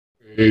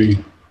Okay.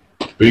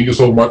 Thank you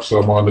so much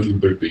sa mga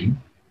nag-entertain.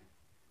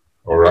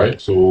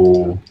 Alright, so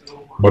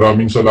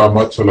maraming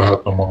salamat sa lahat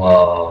ng mga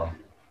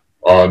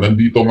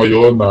nandito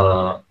ngayon na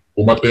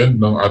umattend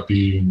ng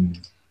ating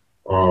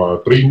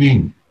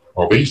training.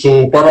 Okay,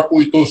 so para po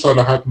ito sa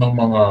lahat ng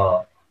mga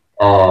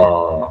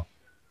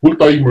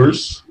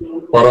full-timers,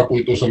 para po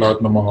ito sa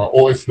lahat ng mga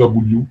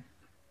OFW.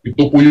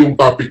 Ito po yung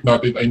topic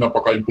natin ay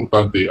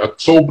napaka-importante at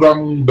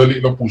sobrang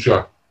dali lang po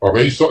siya.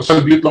 Okay, so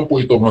saglit lang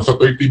po ito, nasa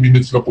 30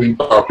 minutes na po yung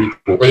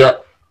topic po. Kaya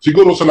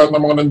siguro sa lahat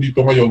ng mga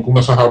nandito ngayon, kung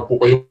nasa hub po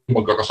kayo,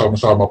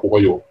 magkakasama-sama po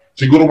kayo,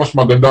 siguro mas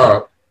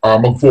maganda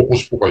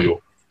mag-focus po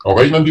kayo.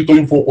 Okay, nandito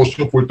yung focus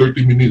nyo for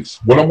 30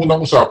 minutes. Wala mo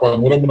nang usapan,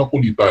 wala mo nang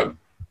kulitan.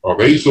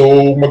 Okay, so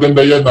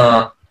maganda yan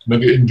na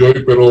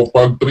nag-enjoy, pero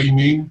pag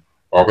training,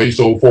 okay,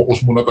 so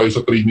focus muna tayo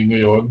sa training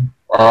ngayon.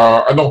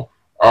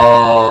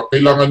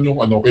 Kailangan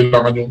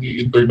yung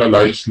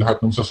i-internalize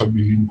lahat ng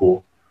sasabihin ko.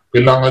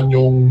 Kailangan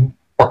yung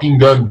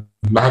pakinggan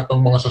lahat ng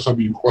mga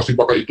sasabihin ko kasi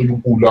baka ito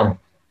yung kulang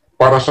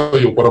para sa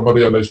iyo, para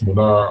ma-realize mo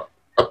na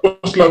at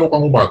mas lalo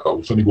kang umataw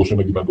sa negosyo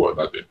na ginagawa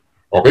natin.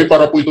 Okay,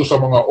 para po ito sa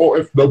mga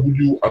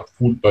OFW at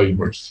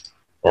full-timers.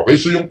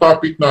 Okay, so yung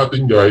topic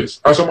natin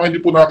guys, sa mga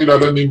hindi po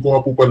nakilala, name ko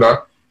nga po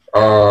pala,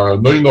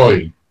 Noy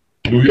Noy,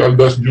 Louis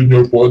Aldas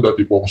Jr. po,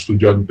 dati po akong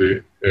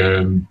estudyante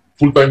and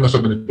full-time na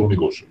sa ganitong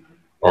negosyo.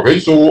 Okay,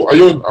 so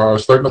ayun,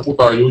 start na po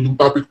tayo. Yung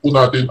topic po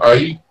natin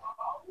ay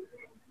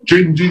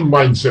changing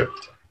mindset.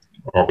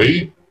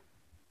 Okay?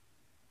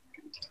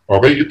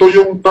 Okay, ito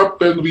yung top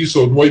 10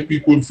 reason why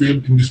people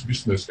failed in this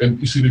business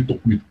and easily to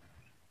quit.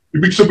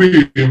 Ibig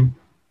sabihin,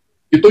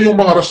 ito yung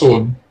mga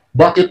rason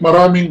bakit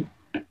maraming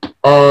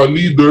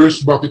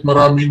leaders, bakit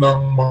marami ng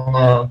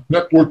mga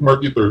network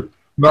marketer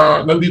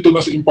na nandito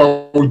na sa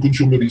empowered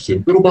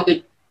consumerism. Pero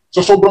bakit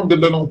sa sobrang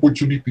ganda ng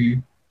opportunity,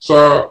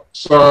 sa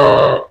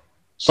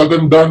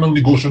ganda ng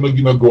negosyo na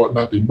ginagawa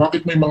natin,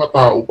 bakit may mga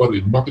tao pa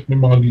rin, bakit may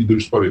mga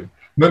leaders pa rin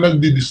na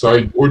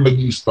nagdi-decide or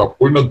nag-i-stop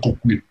or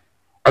nag-quit?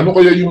 Ano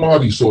kaya yung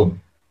mga reason?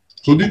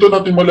 So dito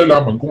natin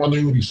malalaman kung ano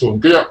yung reason.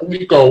 Kaya kung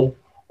ikaw,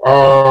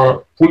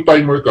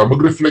 full-timer ka,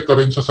 mag-reflect ka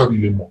rin sa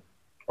sarili mo.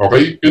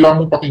 Okay?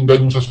 Kailangan mong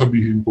pakinggan yung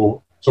sasabihin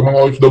ko. Sa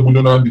mga OFW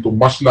na nandito,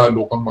 mas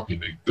lalo kang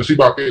makinig. Kasi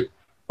bakit?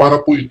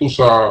 Para po ito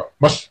sa,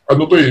 mas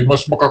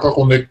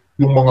makaka-connect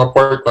yung mga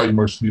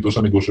part-timers dito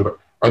sa negosyo.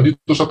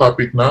 Dito sa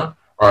topic na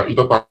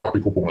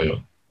itatopic ko po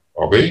ngayon.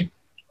 Okay?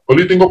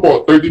 Ulitin ko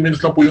po, 30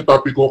 minutes lang po yung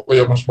topic ko,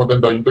 kaya mas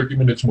maganda yung 30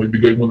 minutes mo,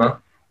 ibigay mo na.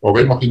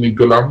 Okay, makinig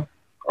ka lang.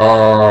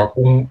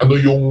 Kung ano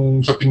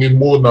yung sa tingin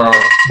mo na...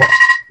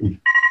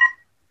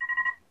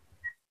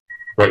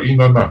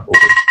 Kainan na.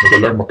 Okay,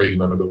 nag-alarm,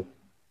 makainan na daw.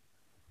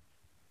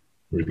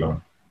 Wait lang.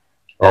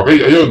 Okay,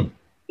 ayun.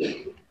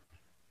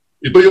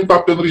 Ito yung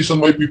top 10 reason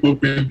why people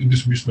fail in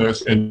this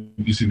business and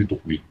easily to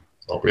quit.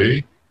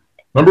 Okay?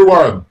 Number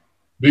 1,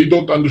 they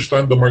don't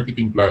understand the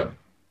marketing plan.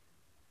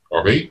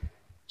 Okay?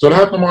 Sa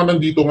lahat ng mga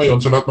nandito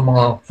ngayon, sa lahat ng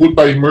mga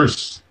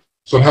full-timers,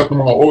 sa lahat ng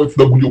mga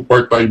OFW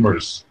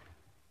part-timers,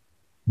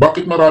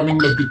 bakit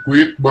maraming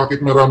nag-quit? Bakit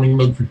maraming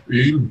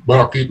nag-fail?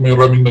 Bakit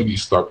maraming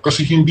nag-stop?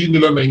 Kasi hindi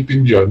nila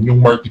naintindihan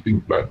yung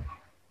marketing plan.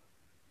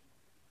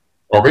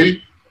 Okay?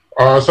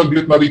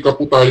 Saglit na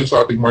recap po tayo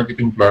sa ating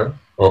marketing plan.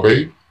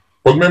 Okay?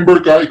 Pag member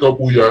ka, ikaw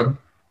po yan,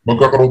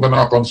 magkakaroon ka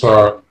ng account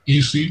sa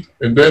EC,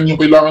 and then yung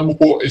kailangan mo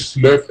po is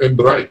left and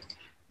right.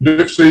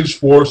 Left sales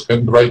force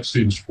and right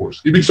sales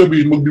force. Ibig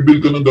sabihin,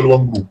 magbibuild ka ng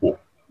dalawang grupo.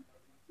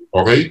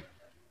 Okay?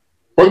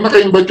 Pag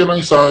naka-invite ka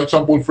ng isa,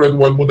 example, friend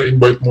 1 mo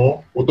na-invite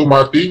mo,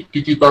 automatic,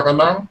 kikita ka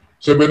ng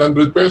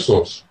 700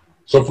 pesos.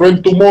 Sa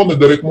friend 2 mo,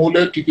 na-direct mo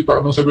ulit,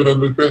 kikita ka ng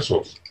 700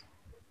 pesos.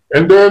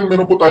 And then,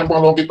 meron po tayong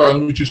pangalawang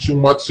kitaan, which is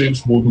yung match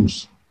sales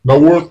bonus, na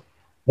worth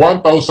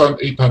 1,800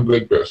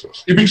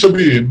 pesos. Ibig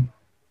sabihin,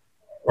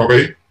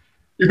 okay?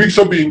 Ibig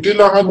sabihin,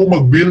 kailangan mo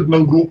mag-build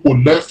ng grupo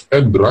left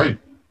and right.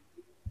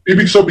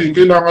 Ibig sabihin,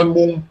 kailangan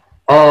mong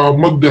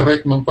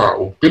mag-direct ng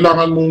tao.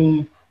 Kailangan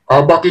mong,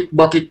 bakit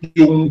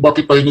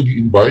tayo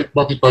nag-i-invite?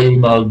 Bakit tayo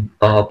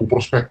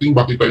nag-prospecting?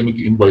 Bakit tayo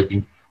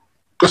nag-i-inviting?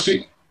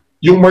 Kasi,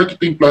 yung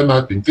marketing plan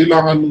natin,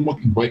 kailangan mong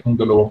mag-invite ng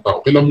dalawang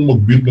tao. Kailangan mong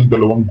mag-build ng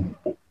dalawang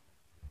grupo.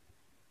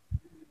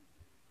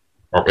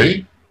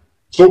 Okay?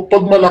 So,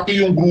 pag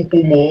malaki yung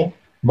grupo mo,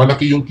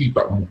 malaki yung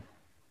kita mo.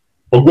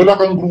 Pag wala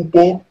kang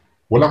grupo,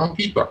 wala kang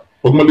kita.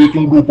 Pag maliit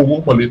yung grupo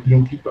mo, maliit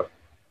yung kita.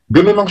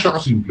 Ganun lang siya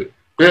kasimple.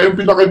 Kaya yung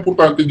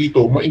pinaka-importante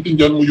dito,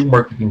 maintindihan mo yung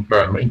marketing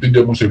plan,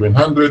 maintindihan mo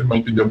 700,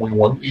 maintindihan mo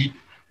yung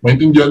 18,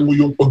 maintindihan mo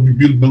yung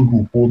pag-build ng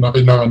grupo na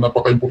kailangan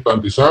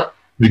napaka-importante sa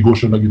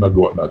negosyo na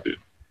ginagawa natin.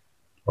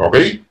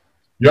 Okay?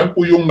 Yan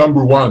po yung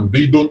number 1.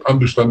 They don't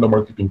understand the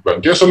marketing plan.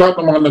 Kaya sa lahat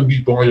ng mga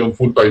nandito ngayon,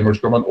 full-timers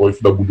ka man,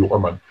 OFW ka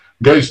man,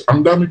 guys, ang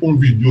dami pong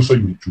video sa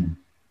YouTube.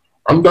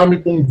 Ang dami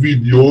pong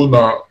video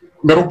na,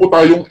 meron po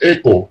tayong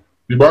echo,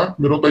 di ba?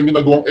 Meron tayong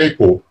ginagawang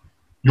echo,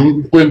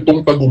 yung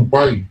kwentong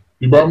tagumpay.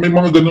 Diba? May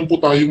mga ganun po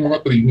tayong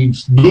mga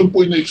trainings. Doon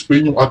po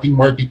ina-explain yung ating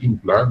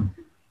marketing plan.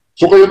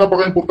 So kaya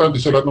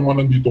napaka-importante sa lahat ng mga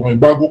nandito ngayon,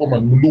 bago ka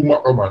man,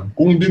 luma ka man,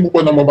 kung hindi mo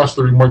pa na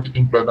ma-master yung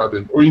marketing plan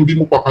natin or hindi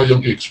mo pa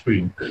kayang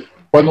i-explain,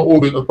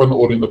 panoorin at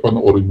panoorin at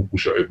panoorin mo po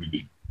siya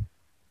everyday.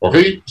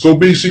 Okay? So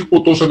basic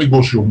po to sa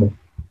negosyo mo.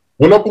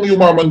 Wala pong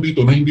yumaman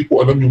dito na hindi po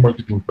alam yung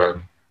marketing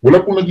plan. Wala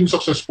pong naging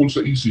successful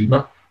sa EC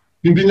na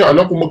hindi niya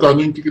alam kung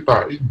magkano yung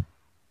kikitain.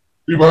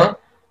 Diba?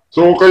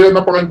 So kaya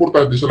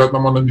napaka-importante sa lahat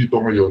naman nandito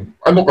ngayon.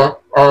 Ano ka,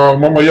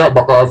 mamaya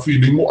baka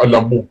feeling mo,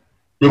 alam mo.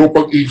 Pero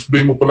pag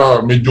i-explain mo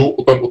pala, medyo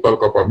utal-utal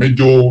ka pa.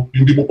 Medyo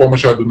hindi mo pa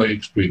masyado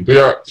na-explain.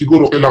 Kaya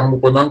siguro kailangan mo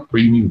pa ng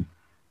training.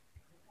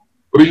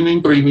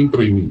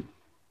 Training.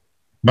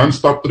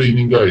 Non-stop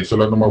training guys, sa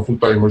lahat ng mga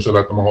full-timers, sa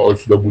lahat ng mga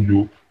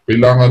OFW,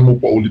 kailangan mo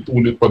pa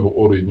ulit-ulit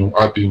panoorin yung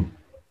ating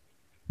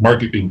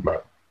marketing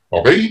plan.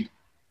 Okay?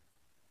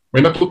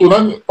 May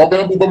natutunan? Okay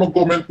na po ba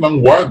mag-comment ng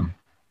 1?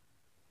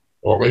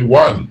 Okay,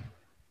 1.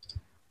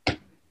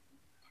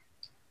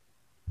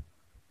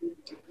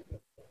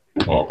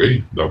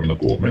 Okay, dami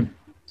nag-comment.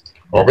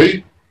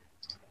 Okay?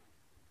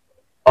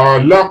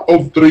 Lack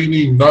of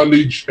training,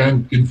 knowledge,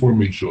 and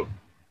information.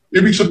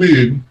 Ibig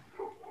sabihin,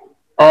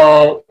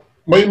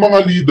 may mga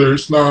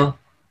leaders na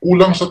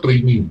kulang sa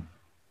training.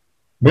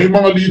 May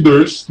mga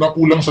leaders na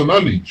kulang sa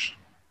knowledge.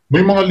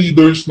 May mga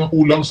leaders na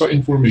kulang sa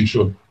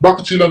information.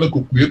 Bakit sila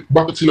nag-quit?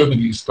 Bakit sila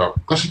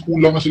nag-i-stop? Kasi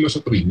kulang na sila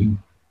sa training.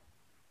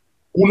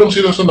 Kulang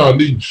sila sa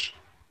knowledge.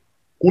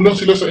 Kulang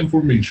sila sa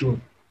information.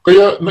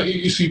 Kaya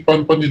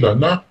naiisipan pa nila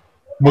na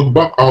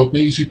mag-back out,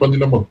 naiisipan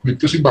nila mag-quit.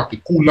 Kasi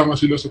bakit? Kulang na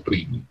sila sa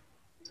training.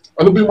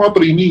 Ano ba yung mga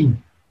training?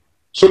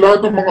 Sa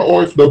lahat ng mga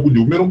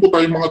OFW, meron po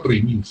tayong mga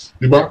trainings.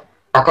 Di ba?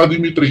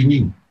 Academy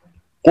training.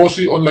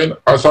 Kasi online,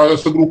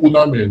 sa grupo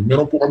namin,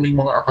 meron po kaming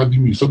mga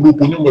academy. Sa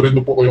grupo nyo,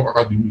 meron po kayong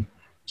academy.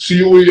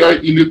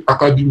 CUAI Elite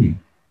Academy.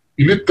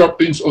 Elite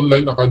Captains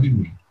Online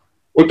Academy.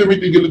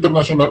 Ultimate Eagle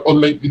International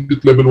Online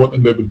Elite Level 1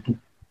 and Level 2.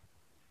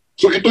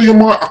 So ito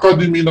yung mga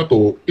academy na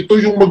to, ito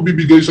yung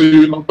magbibigay sa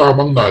iyo ng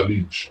tamang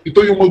knowledge.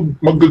 Ito yung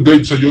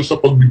mag-guide sa iyo sa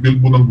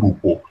pag-build mo ng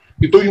grupo.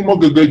 Ito yung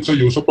mag-guide sa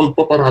iyo sa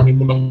pagpaparami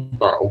mo ng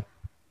tao.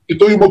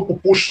 Ito yung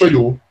magpupush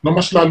sa'yo na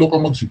mas lalo ka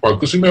magsipag.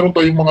 Kasi meron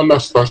tayong mga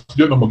last task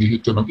dyan na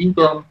mag-hit ka ng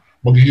income,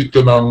 mag-hit ka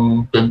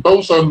ng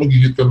 10,000,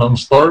 mag-hit ka ng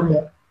star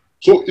mo.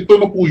 So ito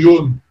na po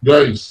yun,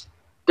 guys.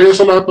 Kaya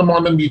sa lahat ng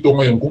mga nandito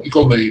ngayon, kung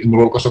ikaw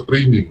na-enroll ka sa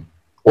training,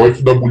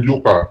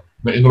 OFW ka,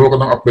 na-enroll ka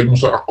ng apply mo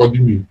sa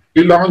academy,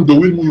 kailangan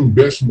gawin mo yung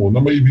best mo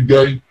na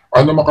maibigay,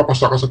 na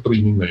makapasa ka sa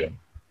training na yan.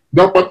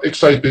 Dapat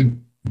excited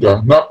ka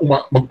na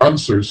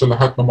mag-answer sa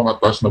lahat ng mga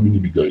task na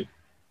binibigay.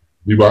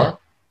 Di ba?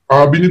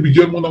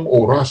 Binibigyan mo ng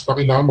oras na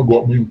kailangan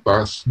magawa mo yung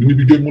task.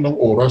 Binibigyan mo ng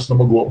oras na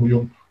magawa mo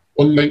yung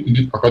Online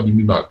Elite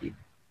Academy natin.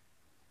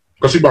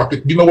 Kasi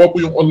bakit? Ginawa po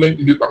yung Online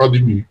Elite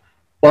Academy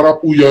para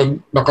po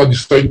yan,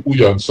 nakadesign po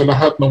yan sa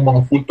lahat ng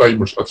mga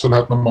full-timers at sa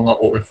lahat ng mga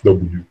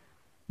OFW.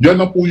 Yan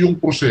na po yung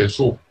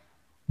proseso.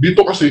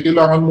 Dito kasi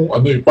kailangan mong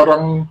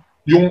parang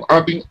yung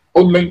ating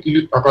Online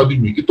Elite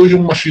Academy, ito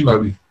yung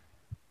machinery.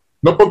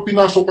 Na pag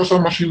pinasok ka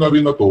sa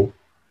machinery na to,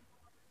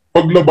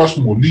 paglabas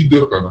mo,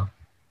 leader ka na.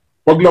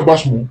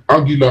 Paglabas mo,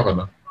 agila ka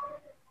na.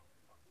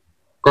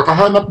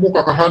 Kakahanap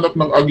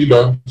ng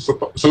agila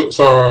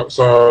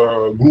sa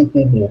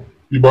grupo mo,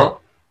 di ba?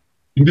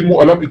 Hindi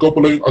mo alam, ikaw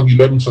pala yung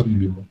agila ng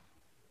sarili mo.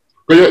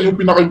 Kaya yung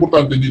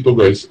pinaka-importante dito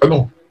guys,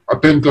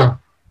 attend ka,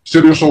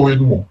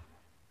 seryosohin mo.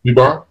 Di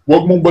ba?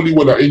 Huwag mong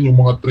baliwalain yung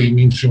mga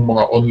trainings, yung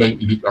mga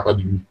Online Elite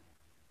Academy.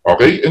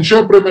 Okay? And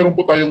syempre, meron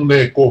po tayong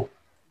NECO.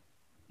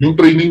 Yung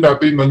training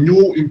natin na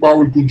New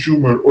Empowered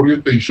Consumer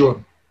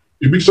Orientation.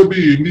 Ibig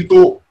sabihin,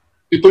 ito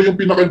yung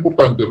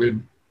pinaka-importante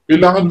rin.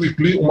 Kailangan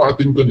weekly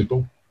umaattend ka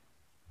nito.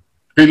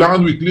 Kailangan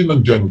weekly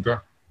nandyan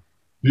ka.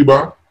 Di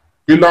ba?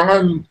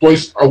 Kailangan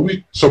twice a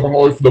week sa mga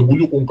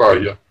OFW kung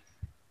kaya.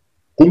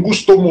 Kung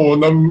gusto mo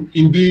na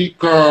hindi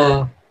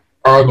ka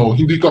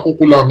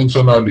kukulangin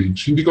sa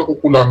knowledge, hindi ka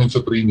kukulangin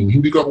sa training,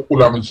 hindi ka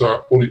kukulangin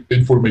sa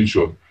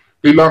information,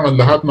 kailangan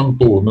lahat ng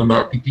to na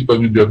nakikita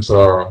nyo dyan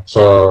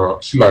sa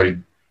slide,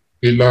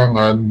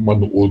 kailangan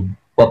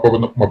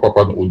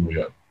mapapanood mo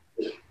yan.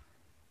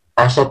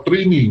 ASAP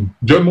training,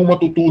 dyan mo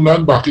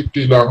matutunan bakit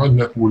kailangan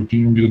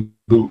networking yung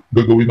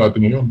gagawin natin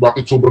ngayon.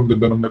 Bakit sobrang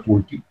ganda ng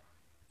networking.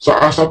 Sa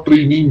ASAP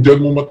training,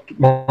 dyan mo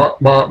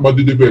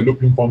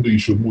madidevelop yung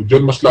foundation mo.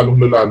 Dyan mas lalong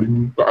lalalim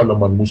yung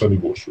kaalaman mo sa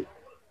negosyo.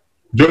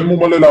 Dyan mo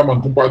malalaman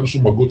kung paano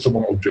sumagot sa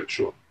mga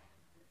objection.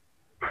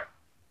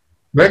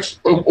 Next,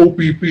 ang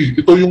OPP.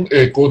 Ito yung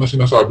echo na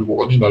sinasabi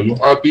ko kanina,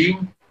 yung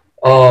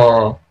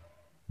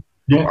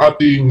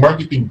ating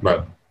marketing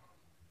plan.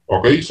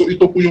 Okay? So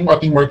ito po yung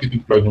ating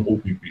marketing plan, yung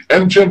OPP.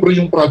 And syempre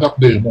yung product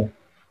demo.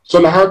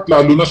 Sa lahat,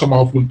 lalo na sa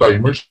mga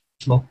full-timers,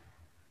 no?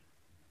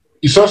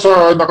 Isa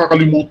sa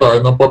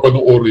nakakalimutan ng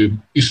papanoorin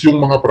is yung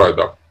mga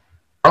product.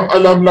 Ang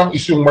alam lang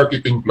is yung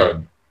marketing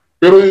plan.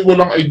 Pero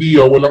walang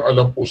idea, walang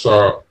alam po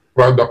sa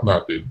product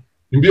natin.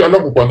 Hindi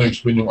alam kung paano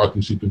explain yung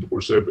ating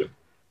C24/7.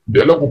 Hindi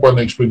alam kung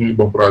paano explain yung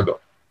ibang product.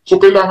 So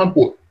kailangan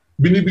po,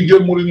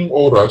 binibigyan mo rin yung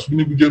oras,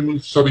 binibigyan mo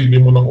yung sarili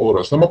mo ng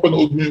oras na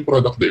mapanood mo yung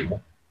product demo.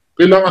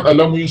 Kailangan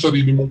alam mo yung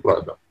sarili mong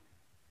product.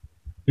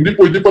 Hindi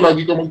pwede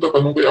palagi ka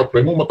magtatanong kay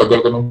upline mo,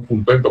 matagal ka ng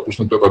full time tapos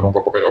nagtatanong ka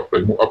pa kay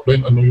upline mo,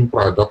 upline ano yung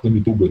product,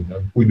 ganito,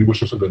 ganyan. Pwede ba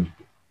siya sa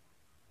ganito?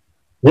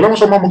 Wala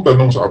masama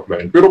magtanong sa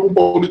upline, pero kung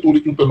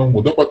paulit-ulit yung tanong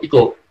mo, dapat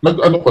ikaw,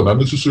 nag-ano ka na,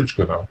 nagsisearch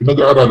ka na,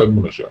 pinag-aaralan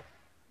mo na siya.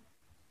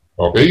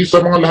 Okay?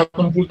 Sa mga lahat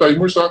ng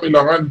full-timers,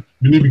 kailangan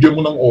binibigyan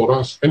mo ng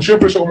oras. And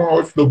syempre sa mga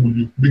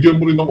OFW,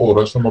 bigyan mo rin ng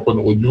oras na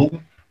mapanood yung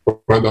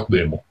product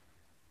demo.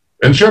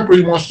 And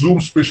syempre yung mga Zoom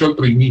special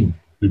training.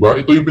 Diba?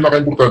 Ito yung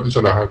pinaka-importante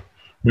sa lahat.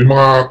 May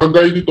mga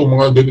kagaya nito,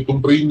 mga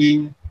ganitong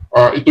training,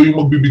 ito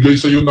yung magbibigay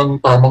sa iyo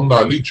ng tamang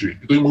knowledge.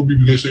 Ito yung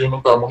magbibigay sa iyo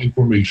ng tamang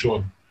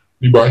information.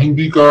 Diba?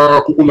 Hindi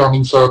ka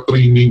kukulangin sa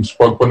trainings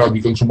pag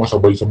palagi kang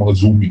sumasabay sa mga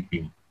Zoom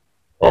meeting.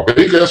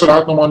 Okay? Kaya sa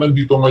lahat ng mga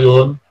nandito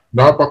ngayon,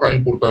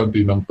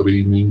 napaka-importante ng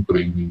training.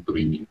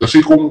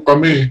 Kasi kung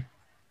kami,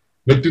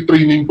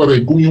 nagtitraining pa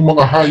rin, kung yung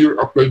mga higher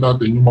apply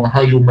natin, yung mga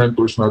higher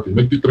mentors natin,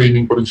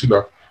 nagtitraining pa rin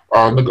sila,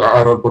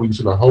 nag-aaral pa rin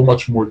sila, how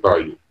much more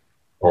tayo.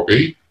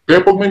 Okay?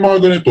 Kaya pag may mga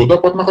ganito,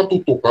 dapat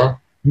nakatutok ka.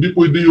 Hindi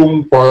pwede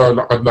yung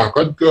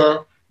palakad-lakad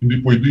ka, hindi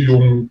pwede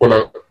yung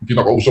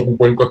kinakausap mo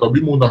pa yung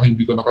katabi mo na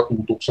hindi ka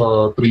nakatutok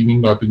sa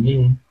training natin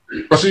ngayon.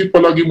 Kasi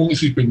palagi mong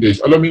isipin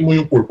guys, alamin mo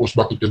yung purpose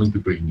bakit ka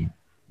nagtitraining.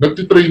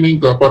 Nagtitraining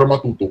ka para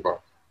matuto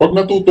ka. Pag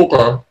natuto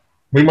ka,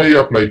 may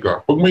apply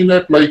ka. Pag may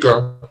na-apply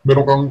ka,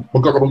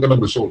 magkakaroon ka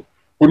ng result.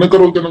 Pag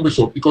nagkaroon ka ng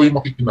result, ikaw yung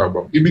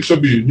makikinabang. Ibig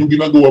sabihin, yung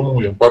ginagawa mo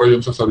ngayon, para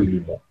yan sa sarili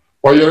mo.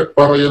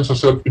 Para yan sa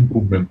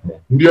self-improvement mo.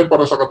 Hindi yan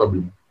para sa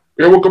katabi mo.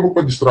 Kaya huwag ka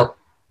magpa-distract.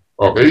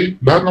 Okay?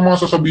 Lahat ng mga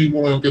sasabihin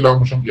mo ngayon, kailangan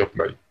mo siyang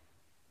i-apply.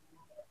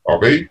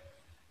 Okay?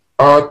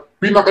 At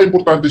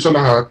pinaka-importante sa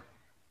lahat,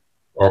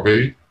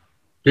 okay,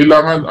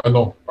 kailangan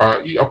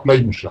i-apply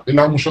mo siya.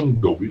 Kailangan mo siyang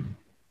gawin.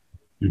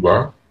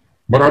 Diba?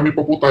 Marami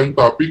pa po tayong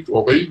topic,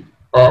 okay?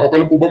 Okay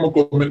lang po ba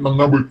mag-comment ng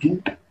number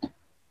 2?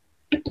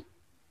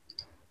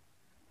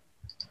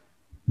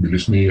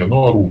 Bilis ni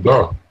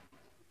Aruda.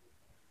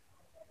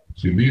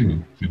 Si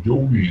Lynn, si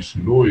Joey,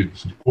 si Lloyd,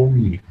 si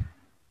Komi.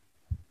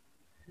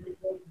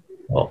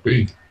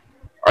 Okay.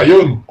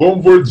 Ayun,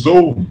 comfort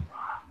zone.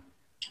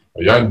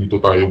 Ayan,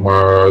 dito tayo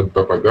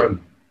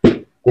magtatagal.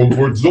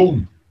 Comfort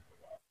zone.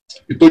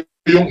 Ito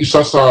yung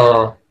isa sa,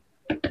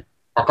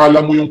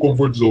 akala mo yung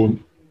comfort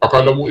zone,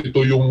 akala mo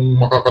ito yung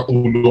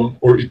makakatulong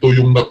or ito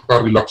yung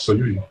nakaka-relax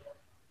sa'yo eh.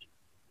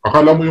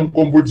 Akala mo yung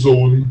comfort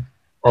zone,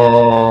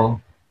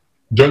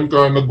 dyan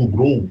ka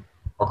nag-grow.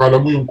 Akala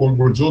mo yung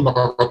comfort zone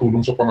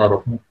nakakatulong sa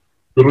pangarap mo.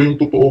 Pero yung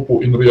totoo po,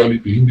 in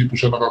reality, hindi po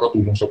siya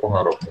nakakatulong sa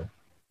pangarap mo.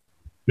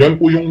 Yan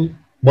po yung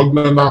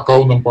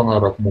magnanakaw ng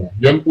pangarap mo.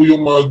 Yan po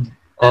yung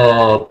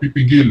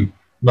pipigil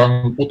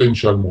ng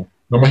potential mo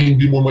na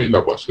hindi mo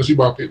mailabas. Kasi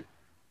bakit?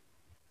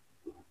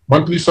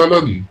 Monthly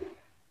salary.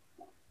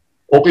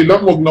 Okay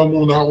lang, wag na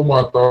muna ako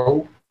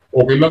mataw.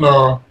 Okay lang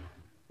na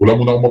wala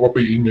muna akong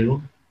mapapayin ngayon.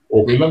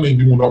 Okay lang na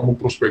hindi muna ako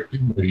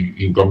mag-prospecting. May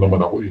income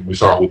naman ako eh. May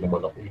sahod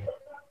naman ako eh.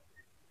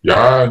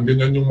 Yan,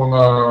 ganyan yung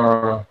mga,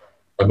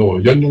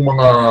 yan yung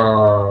mga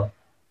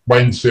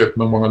mindset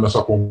ng mga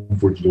nasa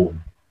comfort zone.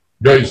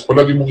 Guys,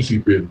 palagi mong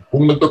isipin,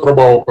 kung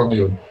nagtatrabaho ka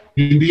ngayon,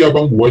 hindi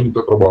habang buhay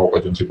nagtatrabaho ka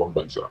dyan sa ibang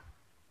bansa.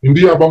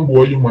 Hindi habang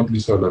buhay yung monthly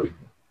salary.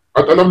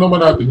 At alam naman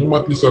natin, yung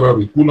monthly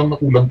salary, kulang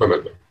na kulang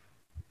talaga.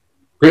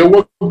 Kaya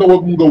wag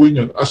mong gawin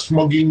yan as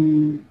maging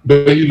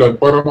dahilan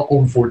para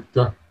ma-comfort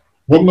ka.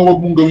 Wag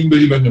mong gawin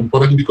dahilan yan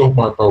para hindi ka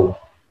humataw.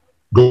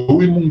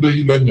 Gawin mong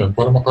dahilan yan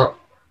para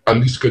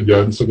makaalis ka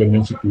dyan sa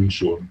ganyang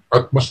situation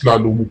at mas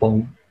lalo mo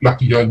pang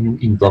lakihan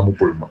yung income mo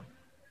per month.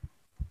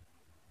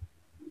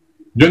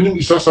 Yan yung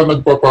isa sa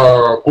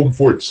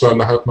nagpapa-comfort sa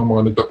lahat ng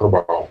mga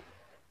nagtatrabaho.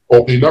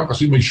 Okay lang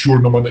kasi may sure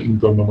naman na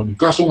income naman.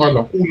 Kaso nga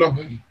lang, kulang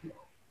eh.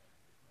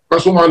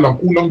 Kaso nga lang,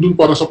 kulang dun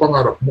para sa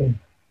pangarap mo.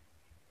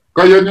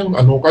 Kaya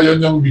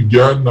niyang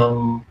bigyan ng,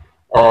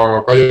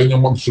 kaya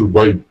niyang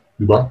mag-survive,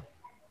 di ba?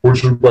 For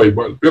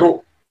survival.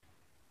 Pero,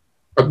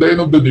 at the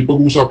end of the day,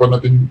 pag-uusapan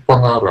natin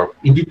pangarap,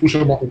 hindi po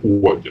siya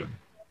makukuha dyan.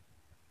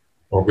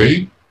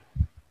 Okay?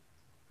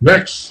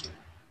 Next,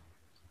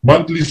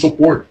 monthly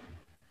support.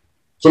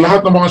 Sa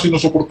lahat ng mga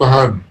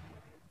sinusuportahan,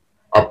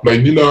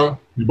 apply nila,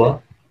 di ba?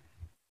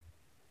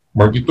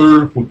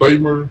 Marketer,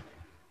 full-timer.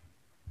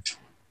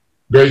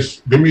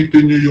 Guys,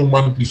 gamitin niyo yung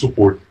monthly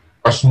support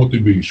as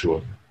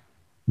motivation.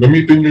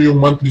 Gamitin nyo yung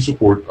monthly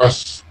support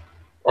as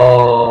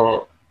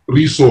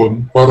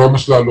reason para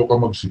mas lalo ka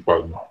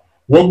magsipag.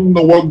 Wag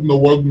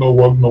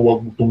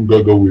itong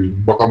gagawin.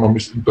 Baka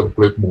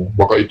ma-misinterpret mo.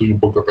 Baka ito yung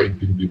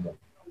pagkakaintindi mo.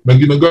 Na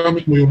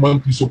ginagamit mo yung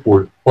monthly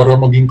support para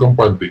maging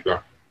kampante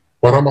ka.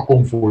 Para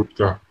ma-comfort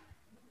ka.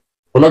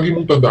 Palagi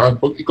mong tandaan,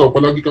 pag ikaw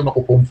palagi kang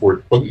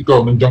nako-comfort, pag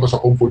ikaw nandiyan ka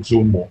sa comfort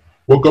zone mo,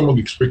 huwag ka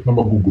mag-expect na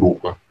mag-grow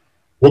ka.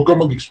 Huwag ka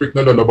mag-expect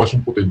na lalabas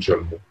yung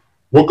potential mo.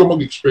 Huwag ka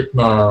mag-expect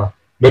na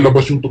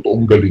lalabas yung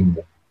totoong galing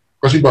mo.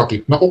 Kasi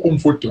bakit?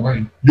 Nako-comfort ka nga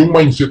eh. Yung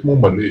mindset mo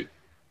mali.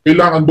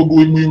 Kailangan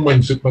baguhin mo yung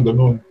mindset na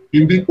gano'n.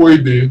 Hindi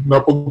pwede na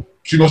pag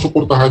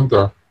sinusuportahan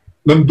ka,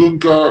 nandun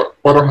ka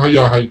parang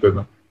hayahay ka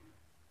na.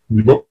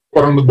 Di ba?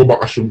 Parang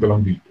nagbabakasyon ka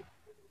lang dito.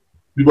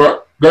 Di ba?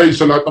 Guys,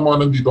 sa lahat ng mga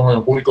nandito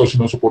ngayon, kung ikaw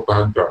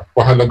sinusuportahan ka,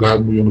 pahalagahan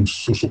mo yung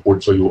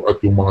nagsusupport sa'yo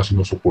at yung mga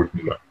sinusupport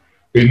nila.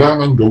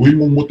 Kailangan gawin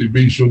mong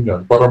motivation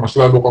yan para mas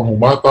lalo kang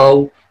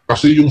humataw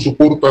kasi yung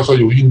suporta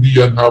sa'yo, hindi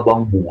yan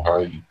habang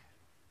buhay.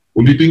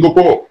 Ulitin ko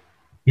po,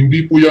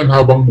 hindi po yan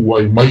habang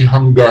buhay, may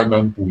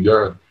hangganan po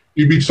yan.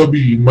 Ibig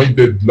sabihin, may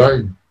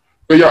deadline.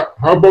 Kaya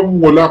habang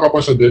wala ka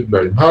pa sa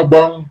deadline,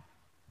 habang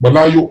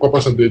malayo ka pa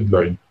sa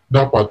deadline,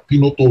 dapat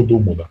tinotodo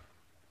mo na.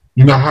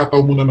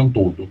 Hinahataw mo na ng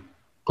todo.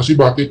 Kasi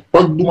bakit?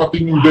 Pag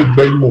dumating yung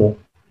deadline mo,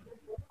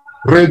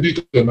 ready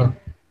ka na.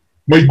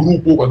 May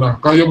grupo ka na.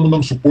 Kaya mo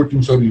nang support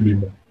yung sarili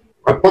mo.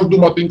 At pag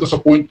dumating ka sa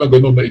point na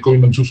gano'n na ikaw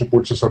yung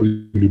nagsusupport sa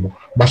sarili mo,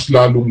 mas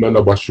lalong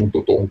lalabas yung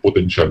totoong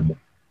potensyal mo.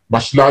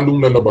 Mas lalong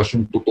lalabas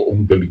yung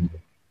totoong galing mo.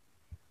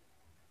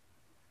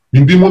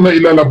 Hindi mo na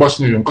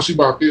ilalabas ngayon kasi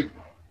bakit?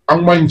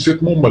 Ang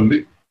mindset mo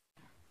mali.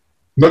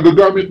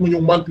 Nagagamit mo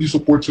yung monthly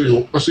support sa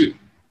iyo kasi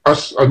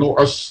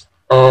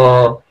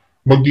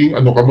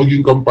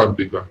maging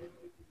kampante ka.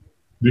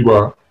 Di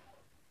ba?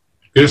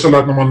 Kaya sa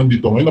lahat naman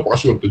nandito ngayon,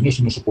 napakaswerte nyo,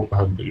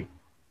 sinusuportahan kayo.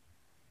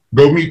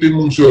 Gamitin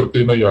mong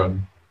swerte na yan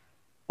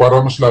para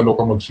mas lalo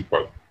ka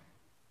magsipag.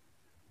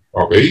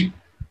 Okay?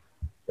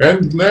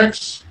 And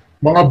next,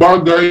 mga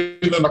bagay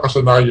na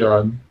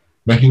nakasanayan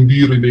na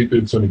hindi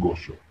related sa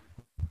negosyo.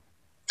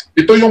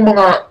 Ito yung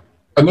mga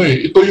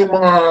ito yung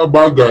mga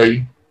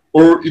bagay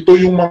or ito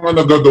yung mga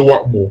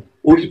nagagawa mo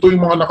or ito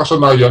yung mga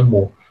nakasanayan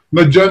mo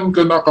na diyan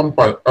ka na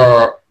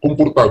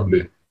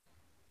komportable.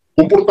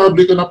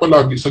 Komportable ka na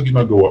palagi sa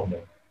ginagawa mo.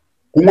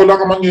 Kung wala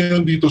ka man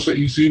ngayon dito sa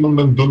EC nung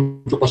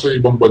nandun ka pa sa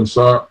ibang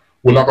bansa,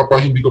 wala ka pa,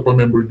 hindi ka pa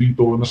member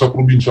dito, nasa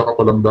probinsya ka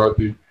pa lang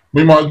dati,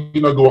 may mga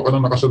ginagawa ka na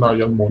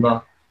nakasanayan mo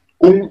na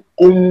kung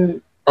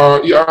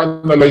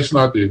i-analyze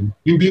natin,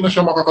 hindi na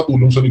siya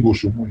makakatulong sa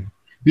negosyo mo.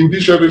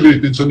 Hindi siya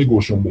related sa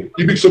negosyo mo.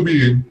 Ibig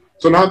sabihin,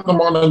 sa lahat ng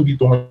mga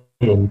nandito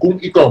ngayon,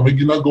 kung ikaw may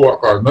ginagawa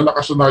ka na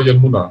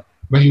nakasanayan mo na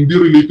hindi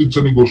related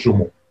sa negosyo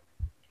mo,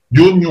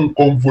 yun yung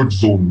comfort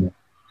zone mo.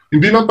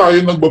 Hindi lang tayo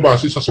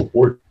nagbabase sa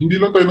support. Hindi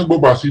lang tayo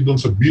nagbabase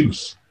doon sa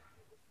bills.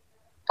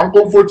 Ang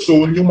comfort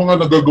zone, yung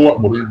mga nagagawa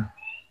mo rin.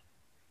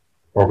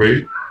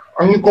 Okay?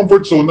 Ang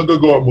comfort zone,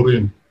 nagagawa mo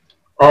rin.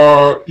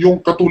 Yung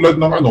katulad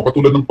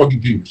ng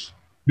pag-games.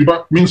 Di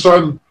ba?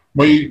 Minsan,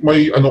 may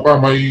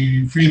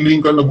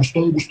feeling ka na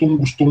gustong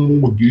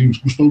mong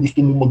mag-games, gustong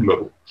mong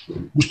maglaro.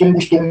 Gustong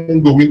mong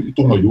gawin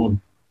ito ngayon.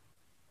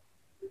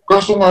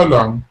 Kaso nga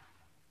lang,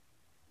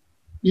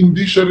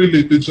 hindi siya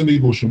related sa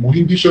negosyo mo,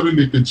 hindi siya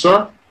related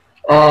sa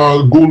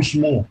goals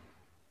mo.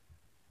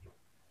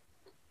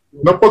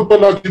 Na pag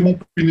palagi mong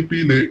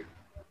pinipili,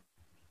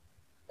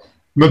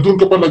 na doon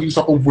ka palagi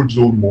sa comfort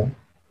zone mo,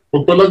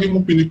 pag palagi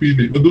mong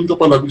pinipili, na doon ka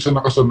palagi sa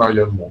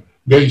nakasanayan mo,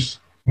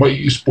 guys,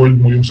 mai-spoil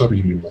mo yung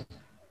sarili mo.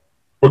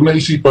 Pag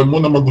naisipan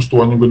mo na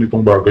magustuhan yung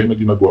ganitong bagay na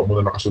ginagawa mo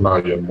na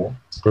nakasanayan mo,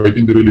 kahit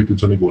hindi related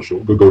sa negosyo,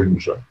 gagawin mo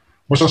siya,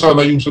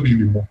 masasanay yung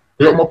sarili mo.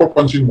 Kaya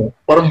mapapansin mo,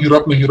 parang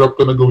hirap na hirap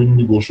ka na gawin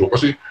yung negosyo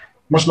kasi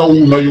mas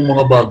nauna yung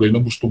mga bagay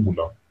na gusto mo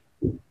lang.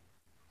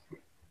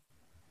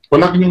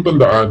 Palagi niyong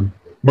tandaan,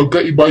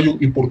 magkaiba yung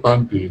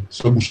importante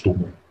sa gusto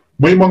mo.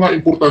 May mga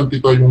importante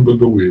tayong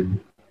gagawin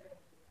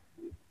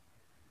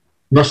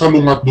na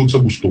salungat doon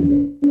sa gusto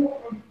mo.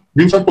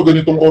 Minsan pag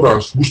ganitong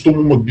oras, gusto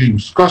mo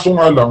mag-games. Kaso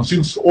nga lang,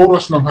 since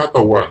oras ng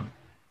hatawan,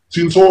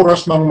 since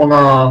oras ng mga,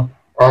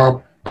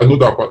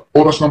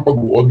 oras ng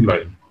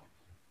pag-online,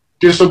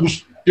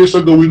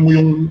 kesa gawin mo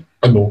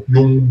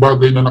yung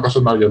bagay na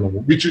nakasanayan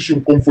mo, which is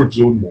yung comfort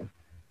zone mo.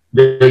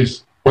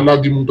 Guys,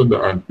 palagi mong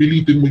tandaan,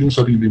 pilitin mo yung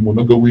sarili mo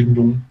na gawin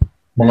yung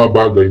mga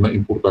bagay na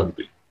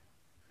importante.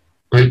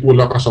 Kahit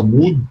wala ka sa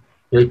mood,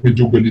 kahit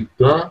medyo galit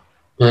ka,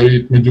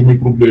 kahit medyo may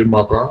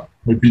problema ka,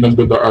 may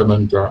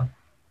pinagdadaanan ka,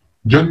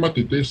 diyan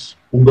matitis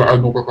kung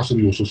gaano ka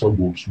kaseryoso sa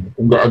goals mo,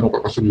 kung gaano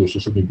ka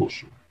kaseryoso sa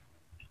negosyo.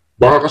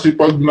 Baka kasi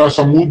pag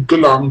nasa mood ka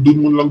lang,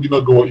 dun mo lang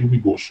ginagawa yung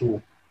negosyo.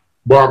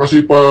 Baka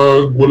kasi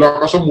pag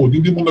wala ka sa mood,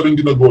 hindi mo na rin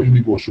ginagawa yung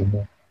negosyo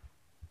mo.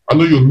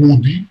 Ano yun,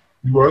 moody?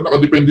 Di ba?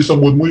 Nakadepende sa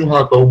mood mo yung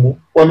hataw mo.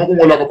 Paano kung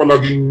wala ka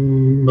palaging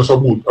nasa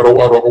mood,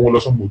 araw-araw kang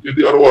wala sa mood, edi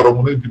araw-araw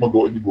mo na hindi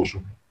magawa yung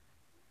negosyo mo.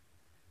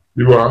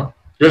 Di ba?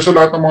 Kaya sa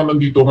lahat ng mga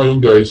nandito ngayon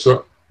guys,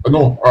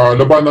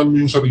 labanan mo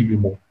yung sarili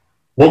mo.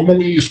 Huwag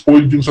mong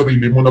i-spoil yung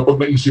sarili mo na pag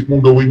naisip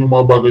mong gawin yung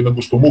mga bagay na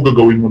gusto mo,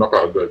 gagawin mo na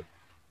kaagad.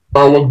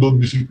 Tawag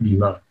doon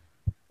disiplina.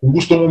 Kung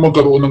gusto mo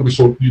magkaroon ng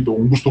result dito,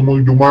 kung gusto mo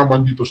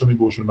yumaman dito sa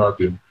negosyo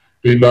natin,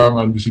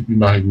 kailangan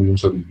disiplinahin mo yung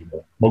sarili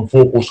mo.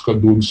 Mag-focus ka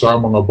doon sa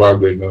mga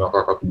bagay na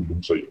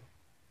nakakatulong sa iyo.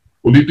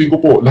 Ulitin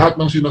ko po,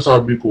 lahat ng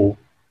sinasabi ko,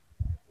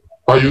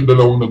 tayong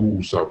dalawang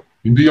nag-uusap.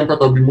 Hindi yung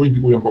katabi mo, hindi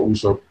ko yung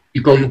kausap.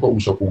 Ikaw yung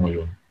kausap ko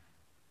ngayon.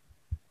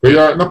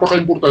 Kaya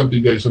napaka-importante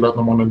guys sa lahat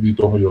ng mga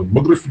nandito ngayon,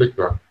 mag-reflect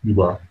ka, di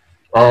ba?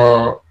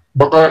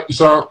 Baka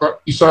isa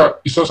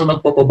sa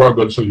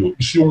nagpapabagal sa iyo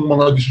is yung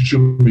mga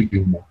decision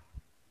making mo.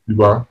 Di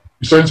ba?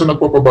 Isa yun sa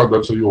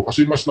nagpapabagal sa iyo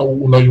kasi mas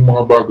nauuna yung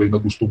mga bagay na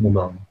gusto mo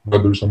lang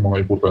rather sa mga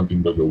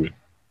importanteng gagawin.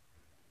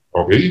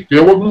 Okay?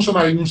 Kaya huwag mong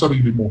sanayin yung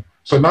sarili mo.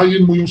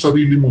 Sanayin mo yung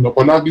sarili mo na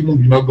palagi mong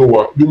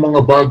ginagawa yung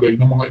mga bagay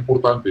na mga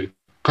importante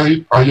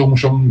kahit ayaw mo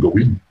siyang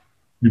gawin.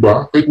 Di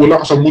ba? Kahit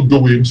wala ka sa mood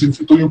gawin, since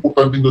ito yung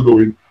importanteng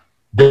gagawin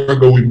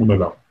mo na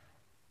lang.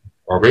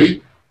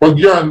 Okay? Pag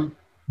yan,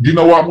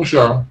 ginawa mo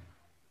siya,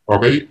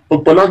 Okay?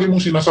 Pag palagi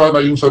mong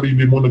sinasana yung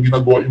sarili mo na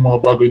ginagawa yung mga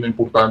bagay na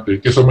importante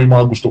kaysa may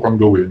mga gusto kang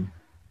gawin,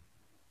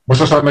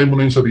 masasanay mo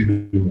na yung sarili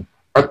mo.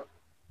 At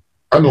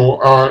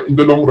in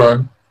the long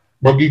run,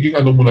 magiging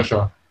mo na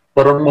siya.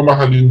 Parang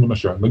mamahalin mo na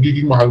siya.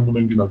 Nagiging mahal mo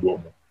na yung ginagawa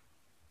mo.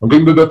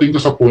 Hanggang dadating ka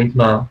sa point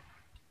na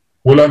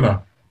wala na.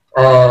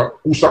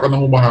 Kusa ka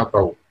nang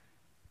humahataw.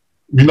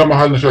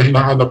 Minamahal na siya,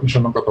 hinahanap na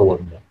siya ng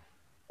katawan mo.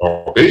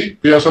 Okay?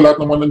 Kaya sa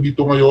lahat naman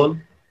nandito ngayon,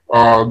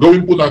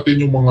 gawin po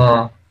natin yung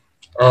mga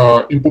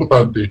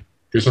importante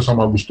kaysa sa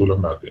mga gusto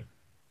lang natin.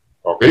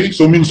 Okay?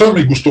 So minsan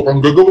may gusto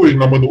kang gagawin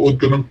na manood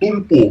ka ng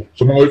tulpo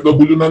sa mga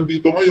OFW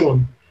nandito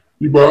ngayon.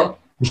 Diba?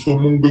 Gusto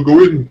mong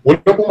gagawin.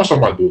 Wala pong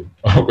masama doon.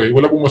 Okay?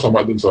 Wala pong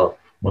masama doon sa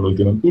manood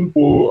ka ng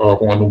tulpo,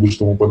 kung anong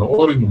gusto mong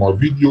panoorin, yung mga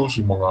videos,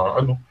 yung mga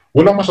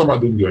Walang masama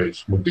doon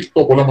guys.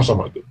 Mag-TikTok, walang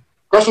masama doon.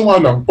 Kaso nga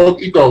lang,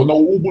 pag ikaw,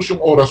 nauubos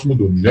yung oras mo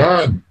doon,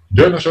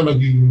 Diyan na siya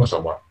nagiging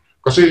masama.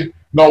 Kasi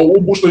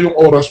nauubos na yung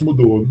oras mo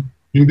doon,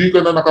 hindi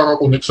ka na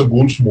nakaka-connect sa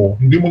goals mo,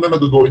 hindi mo na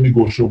nagagawa yung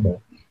negosyo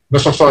mo,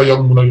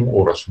 nasasayang mo na yung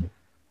oras mo.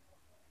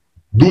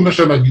 Doon na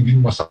siya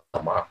nagiging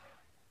masama.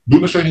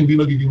 Doon na siya hindi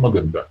nagiging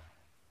maganda.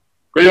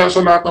 Kaya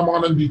sa lahat ng mga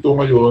nandito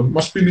ngayon,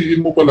 mas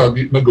piliin mo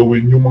palagi na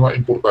gawin yung mga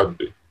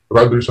importante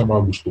rather sa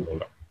mga gusto mo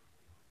lang.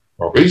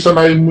 Okay?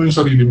 Sanayin mo yung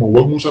sarili mo.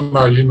 Huwag mong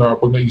sanayin na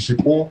pag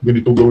naisip mo,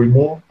 ganito gawin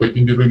mo, kahit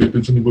hindi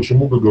related sa negosyo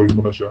mo, gagawin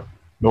mo na siya.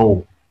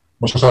 No.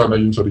 Masasanay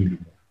yung sarili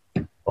mo.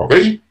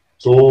 Okay?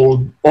 So,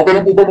 okay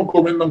na po ba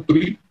mag-comment ng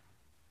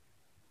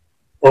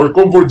 3? Or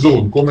comfort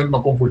zone? Comment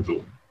ng comfort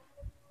zone.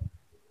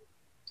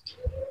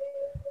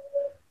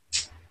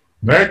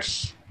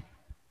 Next.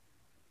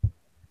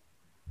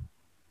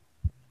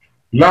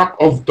 Lack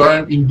of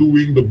time in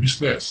doing the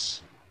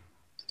business.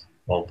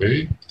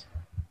 Okay?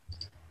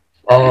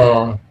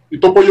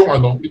 Ito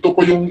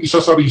pa yung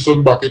isa sa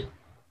reason bakit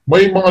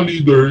may mga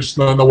leaders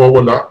na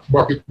nawawala,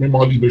 bakit may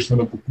mga leaders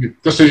na nagpuplit.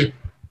 Kasi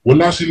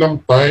wala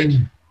silang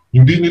time.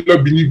 Hindi nila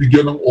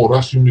binibigyan ng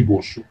oras yung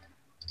negosyo.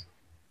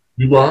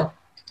 Di ba?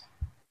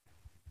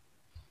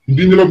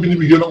 Hindi nila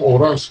binibigyan ng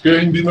oras.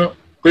 Kaya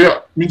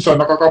minsan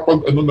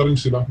na rin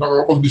sila,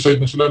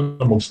 nakakapag-decide na sila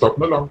na mag-stop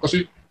na lang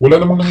kasi wala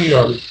namang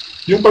nangyayari.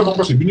 Yung tanong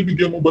kasi,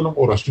 binibigyan mo ba ng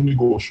oras yung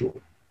negosyo?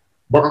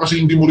 Baka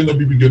kasi hindi mo rin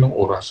nabibigyan ng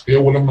oras, kaya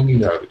walang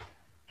nangyayari.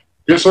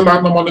 Kaya sa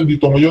lahat naman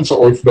nandito ngayon sa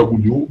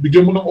OFW,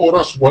 bigyan mo ng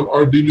oras, 1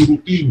 hour daily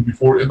routine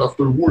before and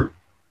after work.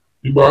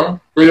 Diba?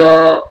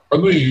 Kaya,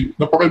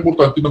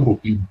 napaka-importante ng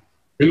routine.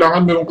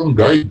 Kailangan meron kang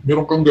guide,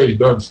 meron kang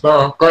guidance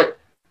na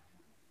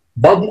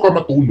bago ka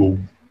matulog,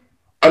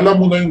 alam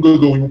mo na yung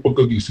gagawin mo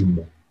pagkagising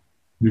mo.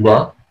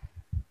 Diba?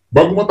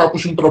 Bago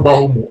matapos yung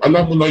trabaho mo,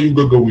 alam mo na yung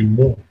gagawin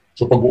mo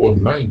sa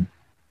pag-online.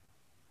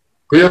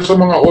 Kaya sa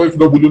mga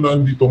OFW na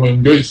nandito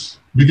ngayon,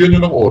 guys, bigyan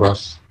nyo ng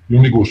oras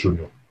yung negosyo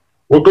nyo.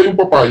 Huwag kayong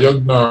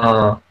papayag na,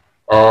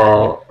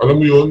 alam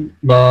mo yun,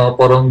 na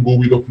parang go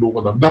with the flow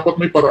ka na.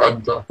 Dapat may paraan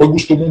ka. Pag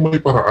gusto mo,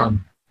 may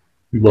paraan.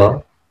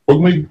 Diba?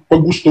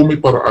 Pag gusto, may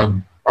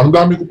paraan. Ang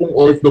dami ko pong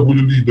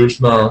OFW leaders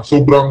na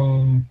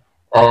sobrang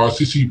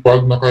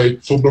sisipag na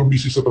kahit sobrang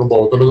busy sa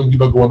trabaho, talagang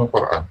ginagawa ng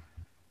paraan.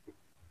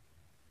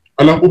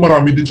 Alam ko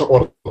marami din sa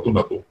kwarto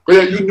na to.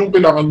 Kaya yun yung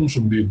kailangan mong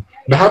sundin.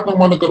 Lahat ng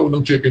mga nagkaroon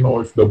ng check-in na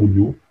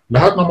OFW,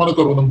 lahat ng mga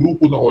nagkaroon ng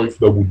grupo na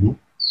OFW,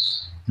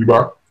 di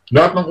ba?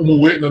 Lahat ng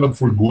umuwi na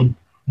nag-for good,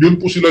 yun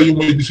po sila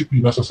yung may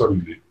disiplina sa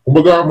sarili.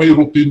 Kumbaga may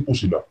routine po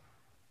sila.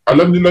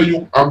 Alam nila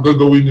yung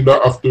gagawin nila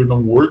after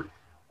ng work,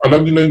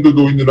 alam nila yung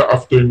gagawin nila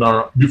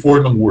before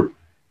ng work.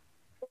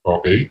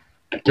 Okay?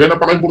 Kaya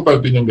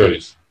napaka-importante niyan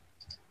guys.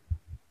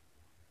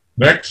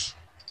 Next.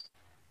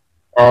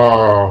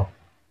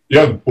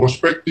 Yan,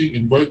 prospecting,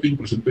 inviting,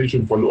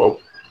 presentation, follow-up,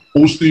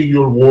 posting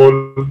your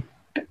wall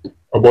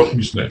about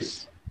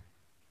business.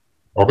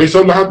 Okay,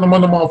 so lahat naman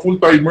ng mga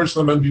full-timers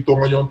na nandito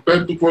ngayon,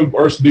 10 to 12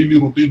 hours daily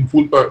routine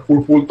for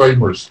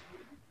full-timers.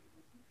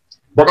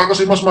 Baka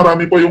kasi mas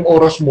marami pa yung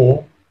oras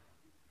mo,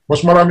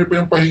 mas marami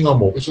pa yung pahinga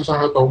mo kaysa sa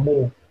hataw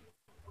mo.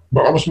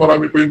 Baka mas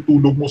marami pa yung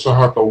tulog mo sa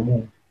hataw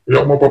mo.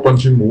 Kaya kung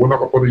mapapansin mo, wala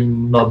ka pa rin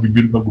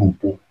nabibuild na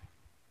grupo.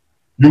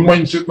 Yung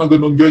mindset na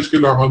ganun guys,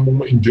 kailangan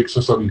mong ma-inject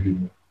sa sarili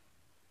mo.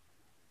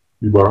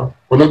 Diba?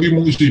 Palagi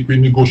mong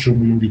isipin, negosyo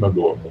mo yung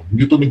ginagawa mo.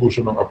 Hindi to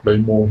negosyo ng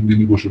apply mo, hindi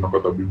negosyo ng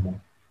katabi mo.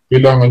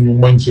 Kailangan yung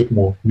mindset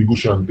mo,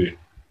 negosyante.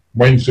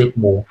 Mindset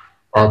mo,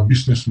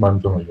 businessman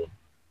ka ngayon.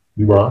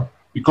 Diba?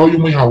 Ikaw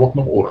yung may hawak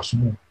ng oras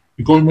mo.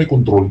 Ikaw yung may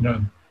control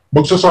niyan.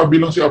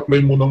 Magsasabi lang si apply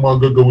mo ng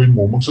mga gagawin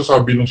mo,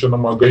 magsasabi lang siya ng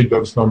mga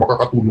guidance na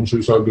makakatulong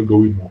sa'yo sa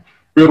gagawin mo.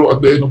 Pero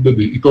at the end of the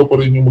day, ikaw pa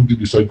rin yung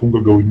magde-decide kung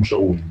gagawin mo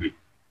siya o hindi.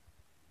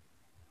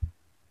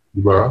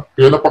 Diba?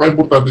 Kaya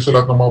napaka-importante sa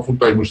lahat ng mga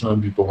full-timers na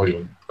nandito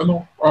ngayon.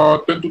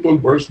 10 to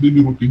 12 hours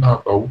daily routine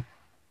hataw.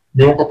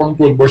 Meron ka pang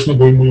 12 hours na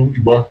gawin mo yung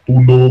iba,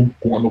 tulog,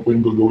 kung ano pa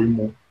yung gagawin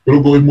mo. Pero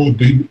gawin mo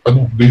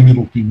daily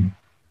routine.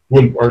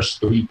 12 hours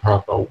straight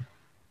hataw.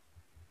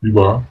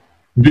 Diba?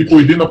 Hindi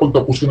pwede na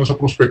pagtapos ka na sa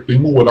prospecting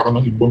mo, wala ka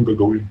ng ibang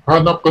gagawin.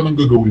 Hanap ka ng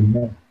gagawin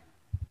mo.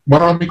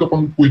 Marami ka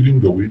pang pwedeng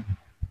gawin.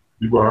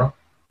 Diba?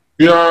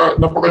 Kaya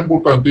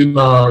napaka-importante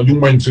na yung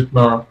mindset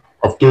na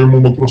After mo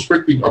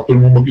mag-prospecting, after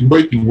mo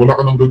mag-inviting, wala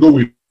ka nang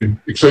gagawin.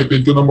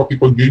 Excited ka na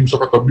makipag-game sa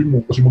katabi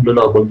mo kasi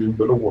maglalaban din yung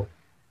dalawa.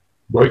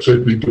 Diba?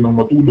 Excited ka nang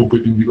matulog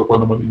kahit hindi ka pa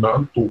naman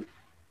inaantok.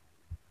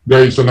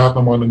 Guys, sa lahat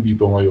ng mga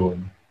nandito ngayon,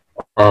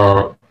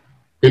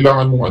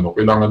 kailangan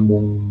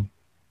mong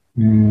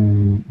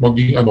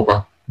maging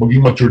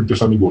maging matured ka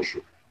sa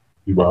negosyo.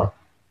 Diba?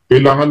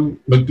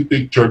 Kailangan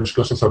nagtitake charge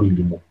ka sa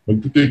sarili mo.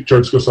 Nagtitake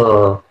charge ka sa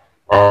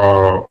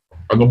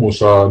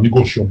sa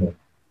negosyo mo.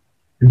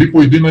 Hindi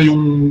pwede na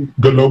yung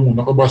galaw mo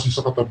nakabase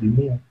sa katabi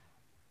mo.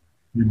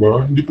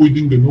 Diba? Hindi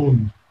pwedeng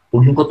ganun.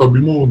 Pag yung katabi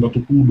mo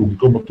natutulog,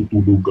 ikaw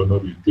matutulog ka na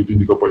rin kahit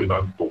hindi ka pa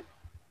inaantok.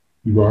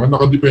 Diba?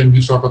 Nakadepende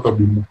sa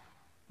katabi mo.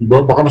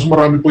 Diba? Baka mas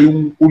marami pa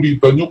yung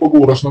ulitan nyo pag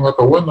oras ng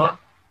katawan, ha?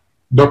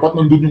 Dapat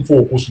nandun yung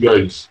focus,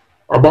 guys.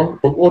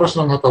 Pag oras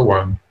ng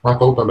katawan,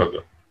 hataw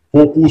talaga.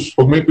 Focus.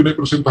 Pag may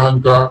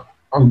pinapresentahan ka,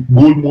 ang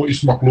goal mo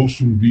is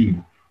ma-close yung deal.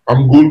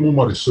 Ang goal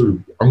mo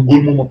ma-reserve. Ang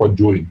goal mo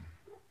mapa-join.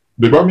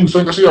 Diba?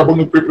 Minsan kasi habang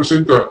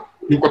nagpe-present ka,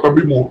 yung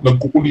katabi mo,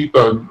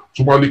 nagkukulitan,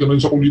 sumali ka na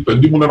sa kulitan,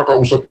 hindi mo na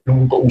nakausap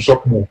yung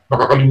kausap mo,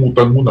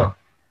 nakakalimutan mo na.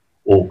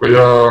 O,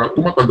 kaya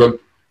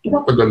tumatagal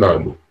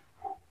lalo.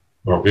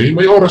 Okay?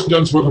 May oras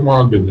dyan sa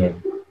mga ganyan.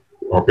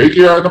 Okay?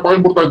 Kaya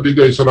napaka-importante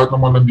guys, sa lahat ng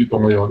mga nandito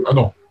ngayon,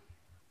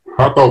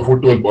 hataw for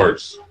 12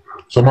 hours.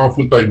 Sa mga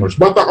full-timers.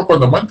 Bata ka pa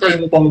naman,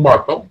 kaya mo pang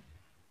umataw.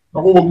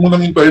 Naku, wag mo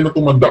nang hintayin na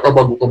tumanda ka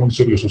bago ka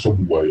magseryoso sa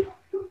buhay.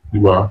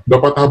 Diba?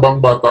 Dapat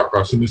habang bata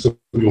ka,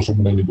 siniseryoso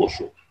mo ng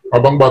negosyo.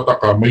 Habang bata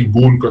ka, may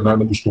goal ka na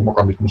gusto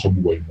makamit mo sa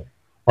buhay mo.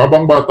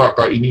 Habang bata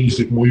ka,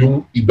 iniisip mo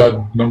yung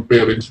edad ng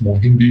parents mo,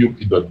 hindi yung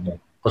edad mo.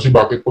 Kasi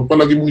bakit? Pag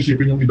palagi mong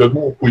isipin yung edad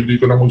mo, pwede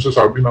ka lang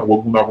magsasabi na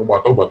huwag mo na akong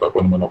mataw, bata pa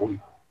naman ako.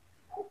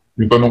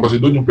 Yung tanong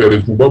kasi doon, yung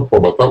parents mo ba,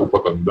 pabata o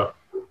patanda?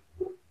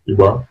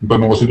 Diba? Yung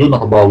tanong kasi doon,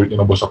 nakabawi ka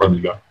na ba sa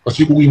kanila?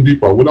 Kasi kung hindi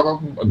pa, wala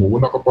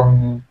ka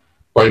pang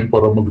time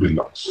para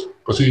mag-relax.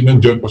 Kasi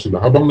nandyan pa sila.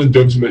 Habang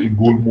nandyan sila,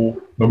 i-goal mo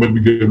na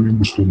mabigyan mo yung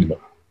gusto nila.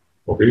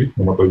 Okay?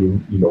 Namatay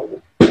yung ilaw ko.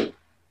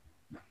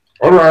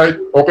 Alright.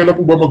 Okay na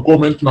po ba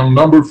mag-comment ng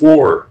number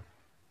 4?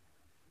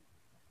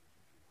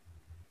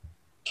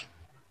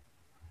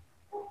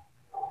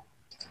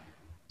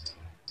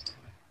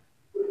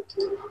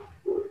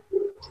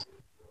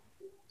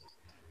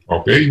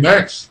 Okay,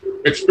 next.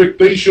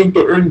 Expectation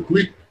to earn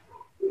quick.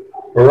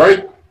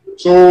 Alright?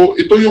 So,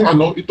 ito yung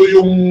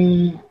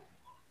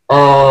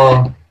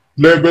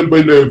level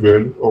by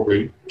level,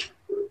 okay?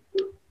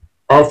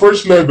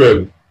 First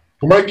level,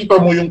 kung makikita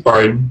mo yung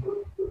time,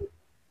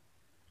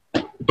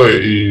 ito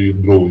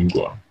i-drawing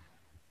ko.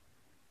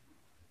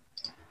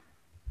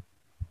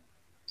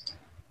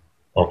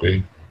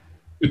 Okay.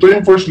 Ito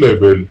yung first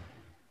level.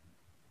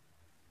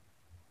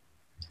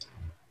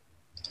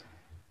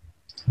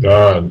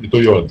 Yan, ito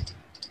yon.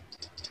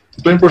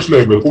 Ito yung first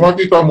level. Kung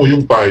makikita mo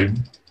yung time,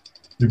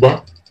 di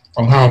ba?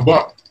 Ang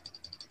haba.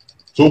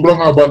 Sobrang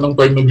haba ng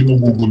time na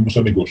ginugugol mo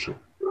sa negosyo.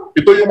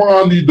 Ito yung mga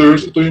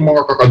leaders, ito yung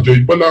mga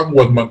kaka-join pa lang,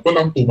 1 month pa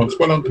lang, 2 months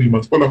pa lang, 3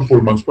 months pa lang,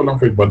 4 months pa lang,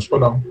 5 months pa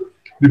lang.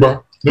 Di ba?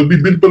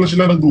 Nagbibuild pa lang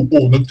sila ng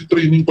grupo,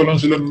 nagtitraining pa lang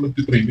sila ng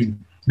nagtitraining.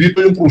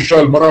 Dito yung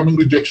crucial, maraming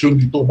rejection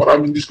dito,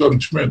 maraming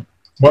discouragement,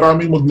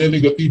 maraming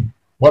magne-negative,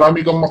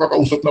 marami kang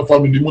makakausap na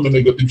family mo na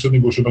negative sa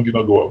negosyo na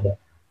ginagawa mo.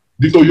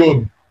 Dito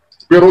yon.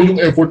 Pero yung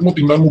effort mo,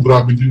 tingnan mo,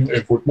 grabe din yung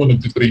effort mo.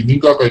 Nagtitraining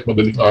ka kahit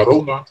madaling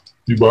araw na.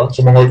 Diba? Sa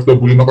mga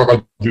OFW na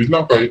kaka-join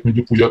lang, kahit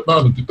medyo puyat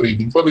na,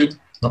 nagtitraining pa rin.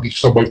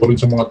 Nakikisabay pa rin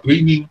sa mga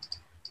training.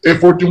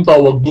 Effort yung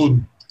tawag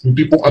doon. Yung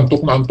tipong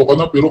antok na antok ka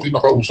na, pero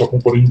kinakausap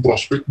mo pa rin yung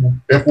prospect mo.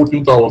 Effort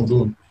yung tawag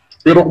doon.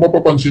 Pero kung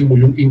mapapansin mo,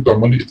 yung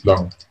income, maliit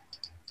lang.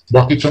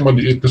 Bakit siya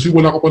maliit? Kasi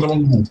wala ka pa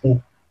namang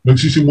grupo.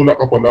 Nagsisimula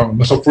ka pa lang.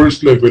 Nasa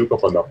first level ka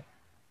pa lang.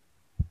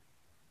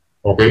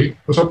 Okay?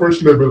 Nasa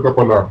first level ka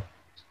pa lang.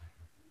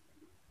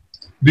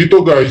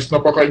 Dito guys,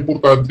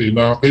 napaka-importante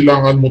na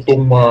kailangan mo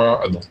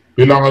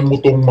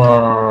tong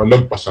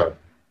malagpasan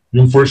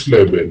yung first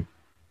level.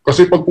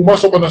 Kasi pag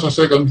pumasok ka na sa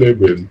second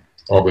level,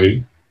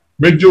 okay,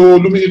 medyo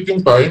lumiit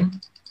yung time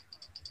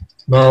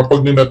na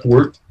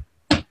pag-network,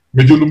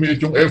 medyo lumiit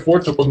yung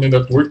effort sa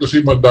pag-network kasi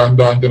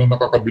madahan-dahan ka na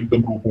nakakabuild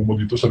ng grupo mo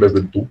dito sa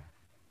level 2.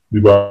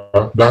 Di ba?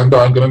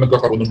 Dahan-dahan ka na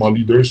nagkakaroon ng mga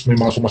leaders, may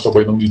mga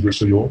sumasabay ng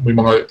leaders sa iyo, may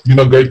mga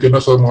ginaguide ka na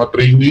sa mga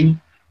training,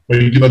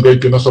 may ginaguide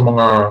ka na sa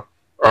mga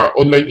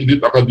online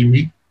elite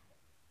academy,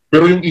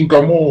 pero yung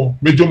income mo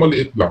medyo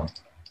maliit lang.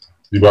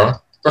 Di ba?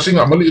 Kasi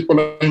nga, maliit pa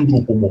lang yung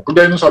grupo mo.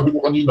 Kagaya ng sabi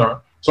ko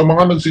kanina, sa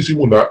mga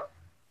nagsisimula,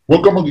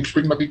 huwag ka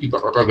mag-expect nakikita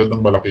ka kagad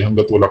ng malaki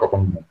hanggat wala ka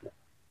pang grupo.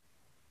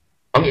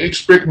 Ang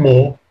i-expect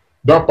mo,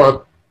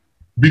 dapat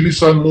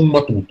bilisan mong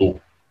matuto.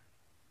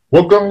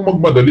 Huwag kang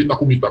magmadali na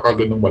kumita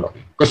kagad ng malaki.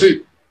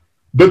 Kasi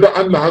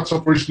dadaan lahat sa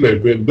first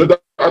level,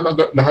 dadaan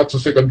lahat sa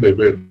second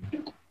level,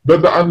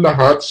 dadaan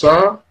lahat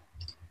sa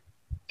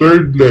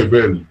third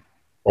level.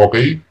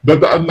 Okay?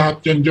 Dadaan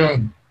lahat yan dyan.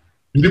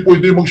 Hindi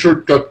pwede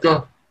mag-shortcut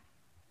ka.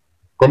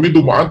 Kami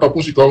dumaan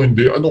tapos ikaw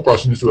hindi. Ano ka,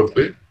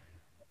 siniswerte?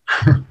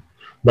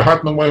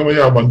 Lahat ng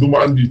mayaman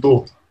dumaan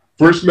dito.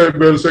 First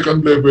level,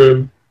 second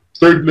level,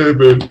 third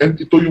level, and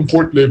ito yung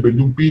fourth level,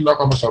 yung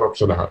pinakamasarap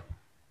sa lahat.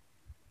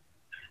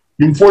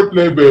 Yung fourth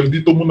level,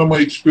 dito mo na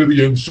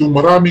ma-experience yung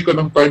marami ka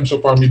ng time sa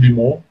family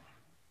mo.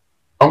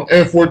 Ang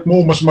effort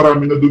mo, mas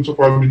marami na dun sa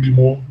family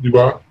mo, di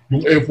ba?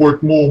 Yung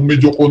effort mo,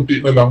 medyo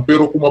konti na lang,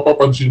 pero kung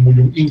mapapansin mo,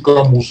 yung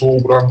income mo,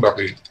 sobrang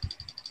laki.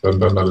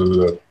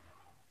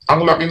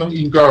 Ang laki ng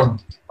income.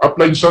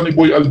 Apply sa ni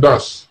Boy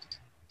Aldas,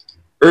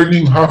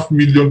 earning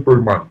 500,000 per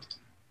month.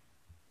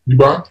 Di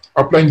ba?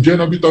 Apply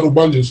Jenavi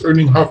Taruballes,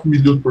 earning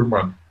 500,000 per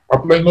month.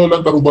 Apply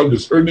Nolan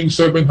Taruballes, earning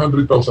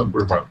 700,000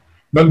 per month.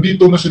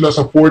 Nandito na sila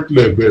sa fourth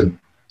level.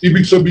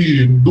 Ibig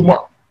sabihin,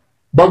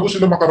 bago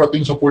sila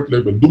makarating sa fourth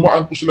level,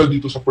 dumaan po sila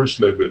dito sa first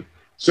level,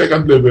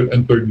 second level,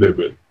 and third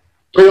level.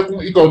 Kaya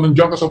kung ikaw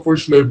nandiyan ka sa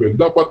first level,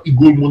 dapat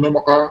i-goal mo na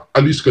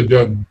makaalis ka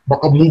dyan,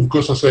 makamove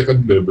ka sa second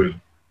level.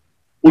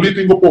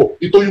 Ulitin ko po,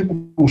 ito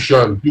yung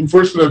crucial, yung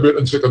first level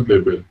and second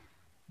level.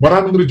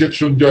 Maraming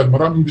rejection dyan,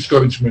 maraming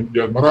discouragement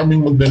dyan, maraming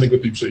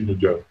magne-negative sa inyo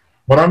dyan.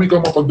 Marami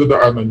kang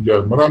mapagdadaanan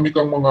dyan, marami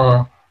kang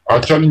mga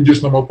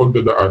challenges na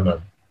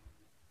mapagdadaanan.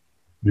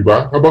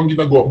 Diba? Habang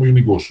ginagawa mo yung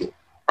negosyo.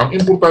 Ang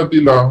importante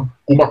lang,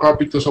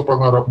 kumakapit ka sa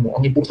pangarap mo,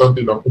 ang importante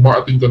lang,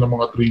 umaatin ka ng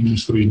mga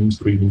trainings.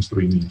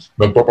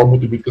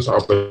 Nagpapamotivate ka sa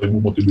apply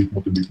mo, motivate.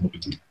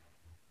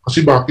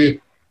 Kasi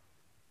bakit?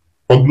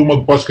 Pag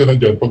lumagpas ka na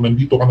dyan, pag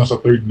nandito ka na sa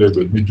third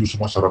level, medyo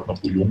sumasarap na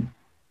po yung,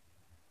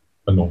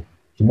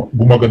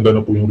 gumaganda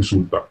na po yung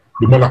resulta.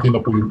 Lumalaki na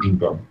po yung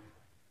income.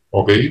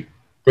 Okay?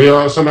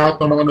 Kaya sa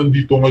lahat ng mga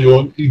nandito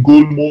ngayon,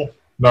 i-goal mo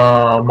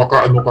na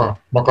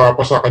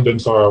makapasa ka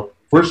dyan sa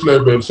first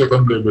level,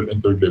 second level,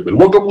 and third level.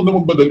 Huwag ka muna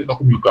magmadali na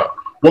kumita.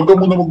 Huwag ka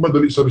muna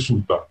magmadali sa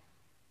resulta.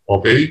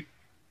 Okay?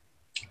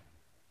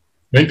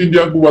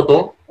 Naintindihan po ba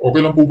to?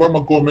 Okay lang po ba?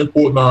 Mag-comment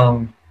po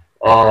ng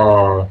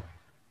 5.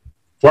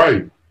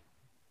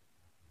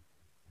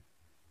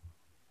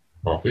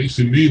 Okay,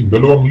 si Lynn.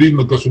 Dalawang Lynn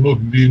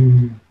nagkasunod.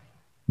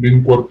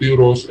 Lynn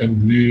Quartiros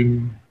and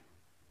Lynn,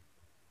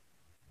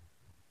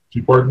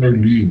 si partner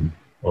Lynn.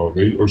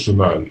 Okay,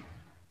 Orsunal.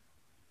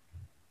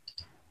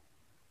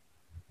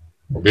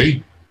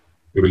 Okay,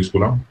 erase ko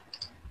lang.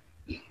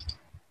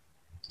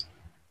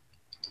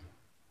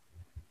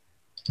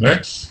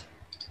 Next.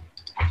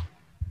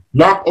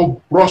 Lack of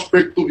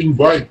prospect to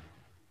invite.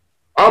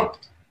 Up.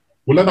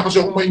 Wala na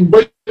kasi akong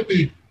ma-invite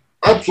eh.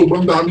 Up,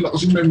 sobrang dami na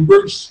kasi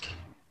members.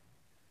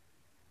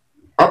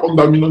 Up, ang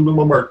dami lang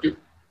ng market.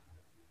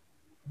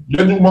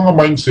 Yan yung mga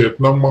mindset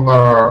ng mga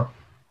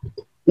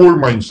poor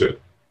mindset.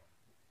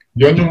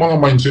 Yan yung mga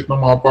mindset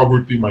ng mga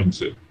poverty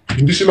mindset.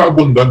 Hindi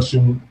abundance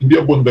yung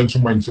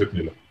mindset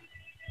nila.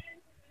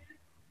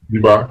 Di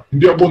ba?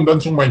 Hindi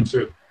abundance yung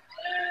mindset.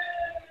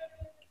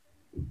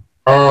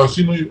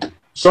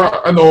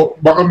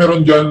 Baka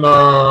meron dyan na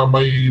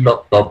may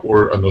laptop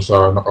or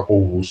sa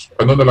naka-co-host.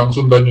 Na lang,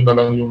 sundan nyo na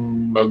lang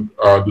yung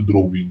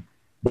nag-drawing.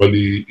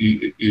 Bali,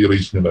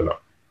 i-erase nyo na lang.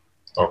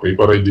 Okay,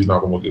 para hindi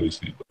na ako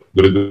mag-erase dito.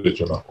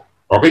 Dire-diretso na ako.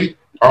 Okay?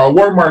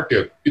 War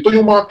market. Ito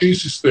yung mga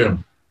case system.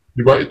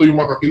 Di ba? Ito yung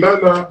mga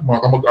kakilala, mga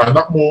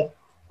kamag-anak mo,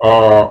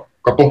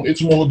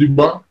 katong-its mo, di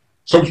ba?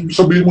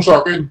 Sabihin mo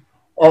sa akin,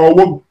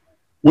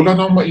 wala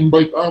nang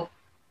ma-invite up.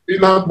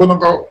 Lahat ba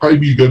ng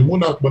kaibigan mo,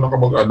 lahat ba ng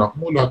kamag-anak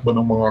mo, lahat ba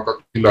ng mga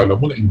kakilala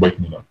mo,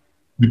 na-invite mo na?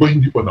 Di ba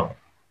hindi pa na?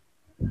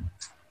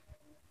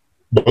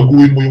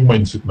 Baguhin mo yung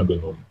mindset na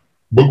gano'n.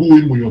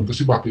 Baguhin mo yun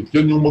kasi bakit?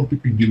 Yan yung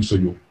magpipigil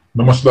sa'yo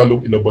na mas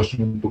lalong ilabas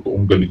yung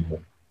totoong galing mo.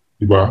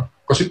 Di ba?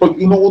 Kasi pag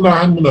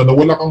inuunahan mo na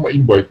wala kang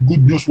ma-invite,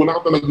 good news, wala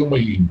ka talagang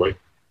ma-invite.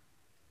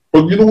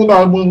 Pag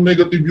inuunahan mo ng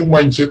negative yung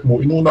mindset mo,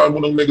 inuunahan mo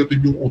ng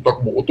negative yung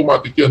utak mo,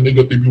 automatic yan,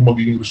 negative yung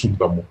magiging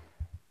resulta mo.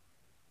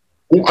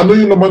 Kung ano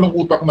yung laman ng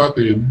utak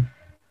natin,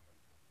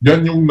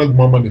 yan yung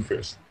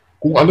nagmamanifest.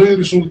 Kung ano yung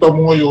resulta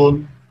mo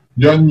ngayon,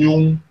 yan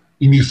yung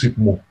inisip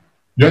mo.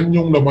 Yan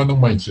yung laman ng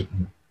mindset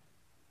mo.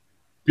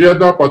 Kaya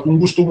dapat, kung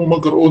gusto mo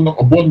magkaroon ng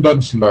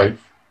abundance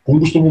life,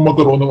 kung gusto mo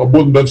magkaroon ng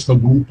abundance na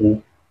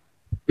grupo,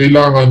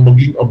 kailangan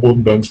maging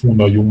abundance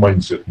muna yung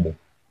mindset mo.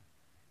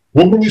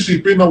 Huwag mong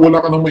isipin na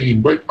wala ka nang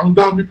ma-invite. Ang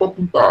dami pa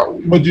pong tao.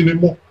 Imagine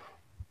mo,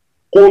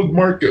 cold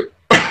market.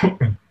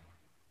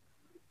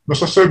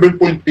 Nasa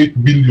 7.8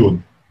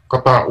 billion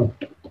katao.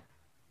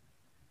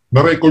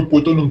 Na-record po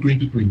ito noong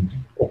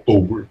 2020,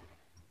 October.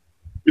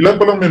 Ilan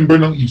pa lang member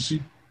ng EC?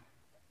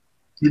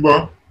 Di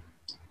ba?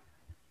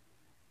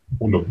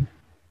 Ulag.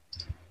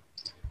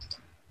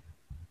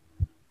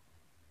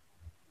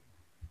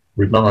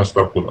 Wait lang,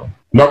 stop ko lang.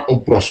 Lack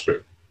of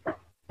prospect.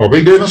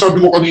 Okay, gaya ng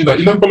sabi ko kanina,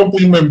 ilan pa lang po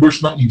yung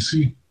members ng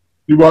EC?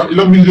 Di ba?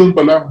 Ilang milyon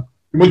pa lang.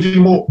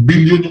 Imagine mo,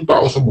 billion yung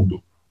tao sa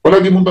mundo.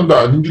 Palagi mong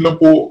tandaan, hindi lang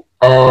po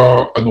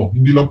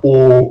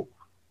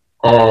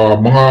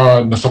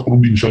mga nasa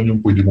probinsya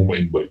yung pwede mong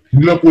ma-invite.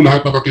 Hindi lang po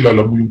lahat ng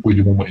kakilala mo yung pwede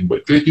mong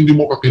ma-invite. Kahit hindi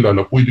mo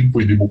kakilala,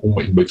 pwede mo pong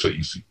ma-invite sa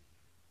EC.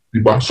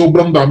 Diba?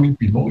 Sobrang daming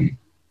Pinoy.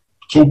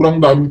 Sobrang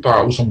daming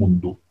tao sa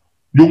mundo.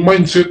 Yung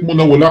mindset mo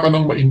na wala ka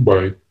nang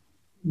ma-invite,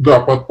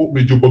 dapat po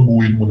medyo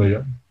baguhin mo na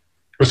yan.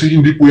 Kasi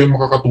hindi po yan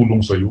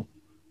makakatulong sa'yo.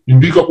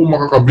 Hindi ka po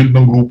makakabuild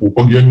ng grupo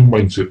pag yan yung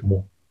mindset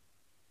mo.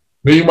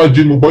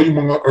 Na-imagine mo ba yung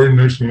mga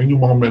earners ngayon,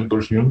 yung mga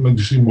mentors ngayon,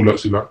 nagsisimula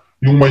sila,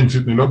 yung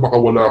mindset nila, baka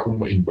wala akong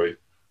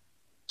ma-invite.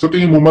 Sa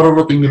tingin mo,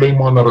 mararating nila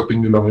yung mga narating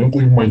nila ngayon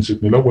kung yung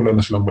mindset nila, wala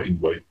na silang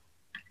ma-invite.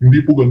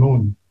 Hindi po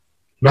ganun.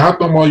 Lahat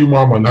ng mga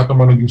yumaman, lahat ng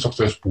mga naging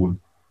successful,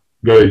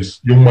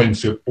 guys, yung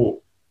mindset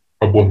po,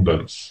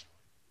 abundance.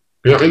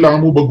 Kaya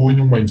kailangan mo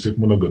baguhin yung mindset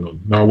mo na ganun,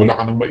 na wala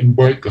ka nang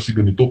ma-invite kasi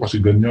ganito, kasi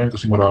ganyan,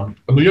 kasi marami.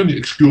 Ano yan eh,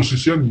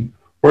 excuses yan eh.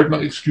 Part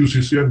ng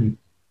excuses yan eh.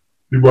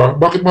 Diba?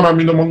 Bakit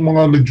marami namang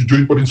mga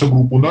nag-join pa rin sa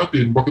grupo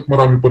natin? Bakit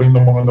marami pa rin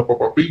ng mga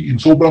napapa-pay-in?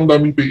 Sobrang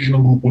daming pay-in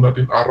ng grupo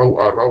natin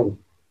araw-araw.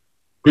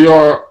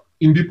 Kaya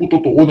hindi po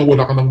totoo na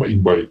wala ka nang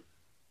ma-invite.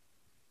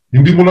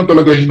 Hindi mo lang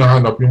talaga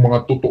hinahanap yung mga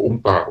totoong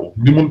tao.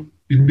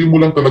 Hindi mo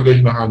lang talaga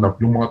hinahanap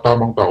yung mga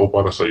tamang tao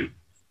para sa'yo.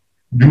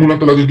 Hindi mo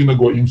lang talaga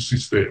ginagawa yung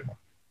sistema.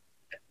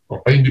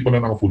 Ay, hindi pala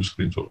naka-full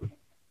screen, sorry.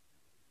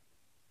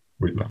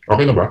 Wait lang.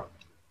 Okay na ba?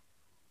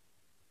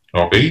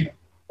 Okay?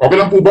 Okay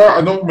lang po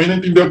ba? Ano, may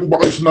naintindihan po ba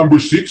kayo sa number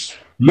 6?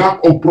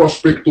 Lack of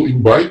prospect to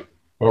invite.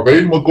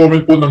 Okay?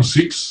 Mag-comment po ng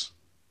 6.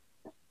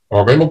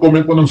 Okay?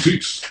 Mag-comment po ng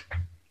 6.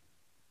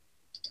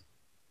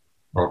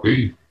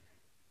 Okay.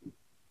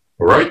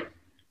 Alright?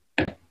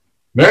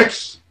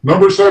 Next,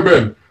 number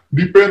 7.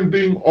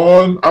 Depending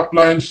on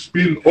upline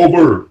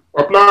spillover.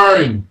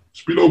 Upline!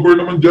 Spillover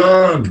naman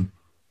dyan.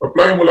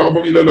 Upline, wala ka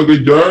bang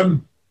ilalagay dyan?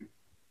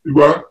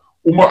 Diba?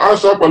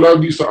 Umaasa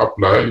palagi sa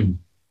upline.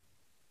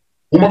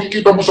 Kung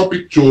makikita mo sa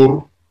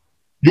picture,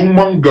 yung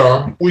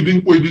mangga,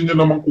 pwedeng-pwede niya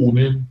namang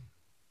kunin.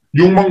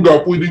 Yung mangga,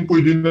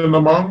 pwedeng-pwede na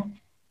namang,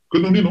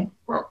 ganun din, no?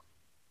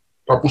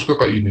 Tapos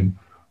kakainin.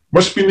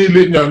 Mas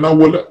pinili niya na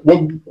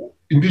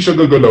hindi siya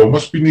gagalaw,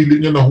 mas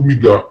pinili niya na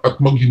humiga at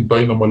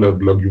maghintay na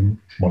malaglag yung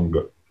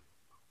mangga.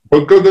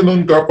 Pagka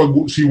ganun ka, pag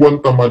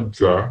siwan tamad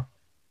ka,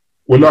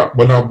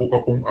 malabo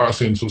ka pong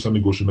asenso sa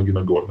negosyo na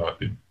ginagawa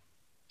natin.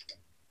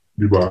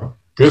 Diba?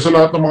 Kaya sa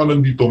lahat ng mga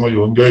nandito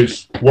ngayon,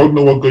 guys, wag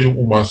na wag kayong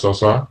umasa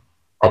sa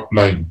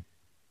upline.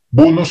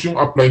 Bonus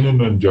yung upline nyo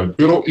nandyan.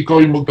 Pero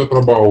ikaw yung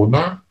magtatrabaho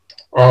na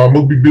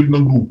magbibuild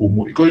ng grupo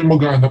mo. Ikaw yung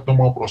maghahanap ng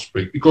mga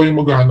prospect. Ikaw yung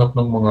maghahanap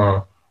ng mga...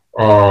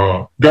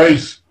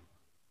 guys,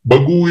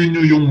 baguhin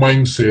nyo yung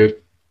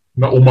mindset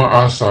na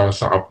umaasa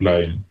sa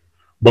upline.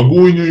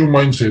 Baguhin nyo yung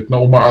mindset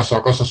na umaasa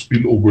ka sa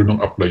spillover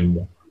ng upline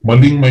mo.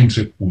 Maling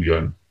mindset po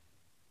yan.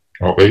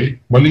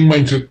 Okay? Maling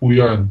mindset po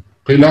yan.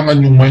 Kailangan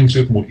yung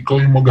mindset mo, ikaw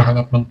yung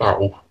maghahanap ng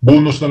tao.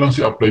 Bonus na lang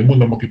si upline mo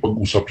na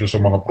makipag-usap siya sa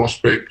mga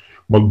prospect,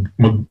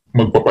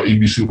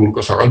 magpapa-ABC rule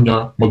ka sa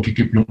kanya,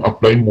 magkikip yung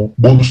upline mo.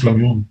 Bonus lang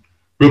yun.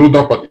 Pero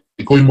dapat,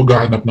 ikaw yung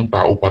maghahanap ng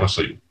tao para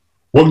sa'yo.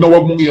 Huwag na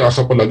huwag mong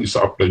iasa palagi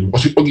sa upline mo.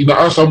 Kasi pag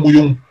inaasa mo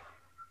yung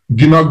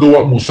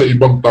ginagawa mo sa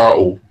ibang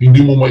tao,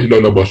 hindi mo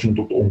mailalabas yung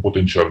totoong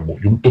potensyal mo,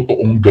 yung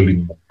totoong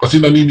galing mo.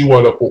 Kasi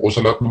naniniwala po ko sa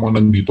lahat ng mga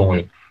nandito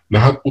ngayon,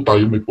 lahat po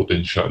tayo may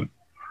potensyal.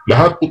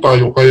 Lahat po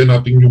tayo kaya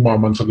nating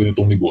yumaman sa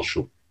ganitong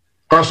negosyo.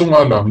 Kaso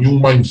nga lang, yung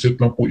mindset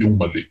lang po yung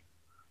mali.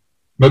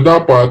 Na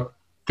dapat,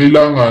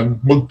 kailangan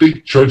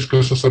mag-take charge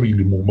ka sa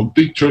sarili mo,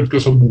 mag-take charge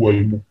ka sa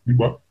buhay mo.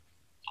 Diba?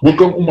 Huwag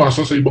kang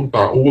umasa sa ibang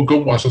tao, huwag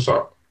kang umasa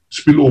sa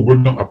spillover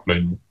ng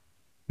upline mo.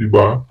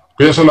 Diba?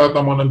 Kaya sa lahat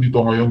ng mga nandito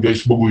ngayon,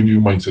 guys, baguhin nyo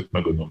yung mindset na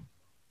gano'n.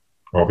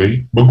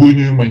 Okay? Baguhin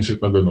nyo yung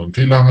mindset na gano'n.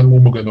 Kailangan mo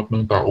maghanap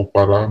ng tao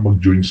para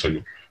mag-join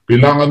sa'yo.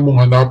 Kailangan mong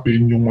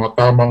hanapin yung mga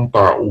tamang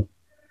tao.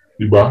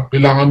 Diba?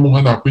 Kailangan mong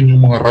hanapin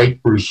yung mga right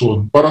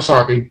person. Para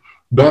sa akin,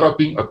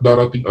 darating at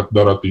darating at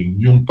darating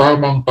yung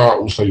tamang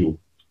tao sa'yo.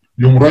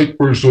 Yung right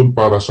person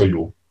para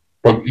sa'yo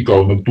pag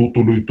ikaw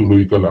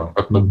nagtutuloy-tuloy ka lang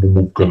at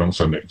nag-move ka lang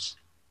sa next.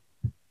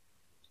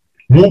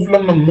 Move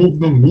lang ng move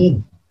ng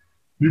move.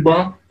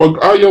 Diba?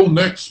 Pag ayaw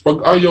next,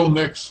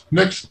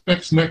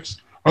 next.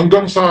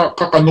 Hanggang sa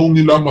kakano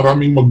nila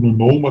maraming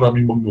magno-no.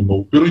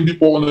 Pero hindi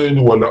po ako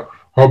naniniwala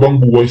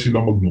habang buhay sila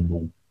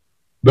magno-no.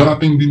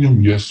 Darating din yung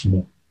yes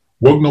mo.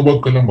 Huwag na huwag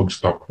ka lang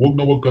mag-stop. Huwag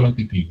na huwag ka lang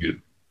titigil.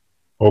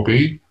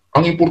 Okay?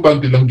 Ang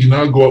importante lang,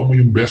 ginagawa mo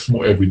yung best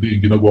mo everyday.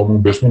 Ginagawa mo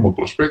yung best mo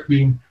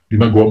mag-prospecting,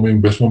 ginagawa mo yung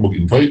best mo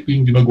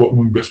mag-inviting, ginagawa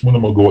mo yung best mo na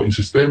magawa yung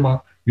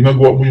sistema,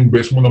 ginagawa mo yung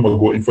best mo na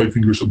magawa in 5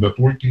 fingers of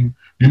networking,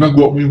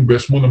 ginagawa mo yung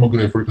best mo na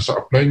mag-refer ka sa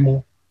upline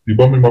mo, di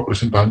ba may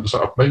mapresentahan ka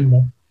sa upline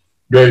mo.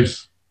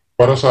 Guys,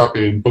 para sa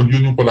akin, pag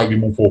yun yung palagi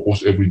mong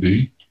focus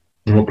everyday,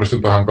 may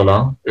mapresentahan ka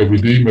lang,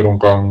 everyday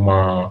meron kang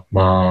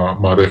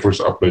ma-refer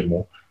sa upline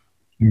mo,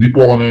 hindi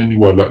po ako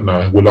naniniwala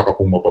na wala ka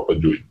pong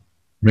mapapajoin.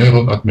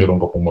 Meron at meron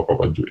ka pong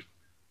mapapajoin.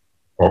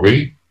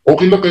 Okay?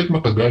 Okay lang kahit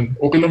matagal.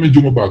 Okay lang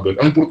medyo mabagal.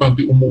 Ang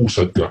importante,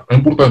 umuusad ka.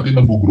 Ang importante,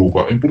 nag-grow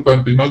ka. Ang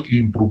importante,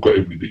 nag-improve ka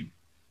everyday.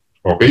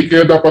 Okay?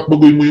 Kaya dapat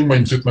baguhin mo yung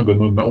mindset na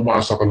gano'n, na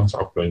umaasa ka lang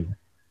sa upline mo.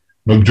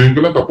 Nag-join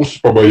ka lang, tapos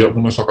pabaya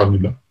mo na sa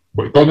kanila.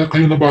 Ikaw na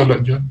kayo na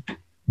bahala dyan.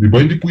 Di ba?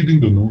 Hindi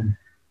pwedeng gano'n.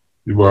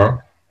 Di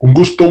ba? Kung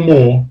gusto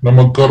mo na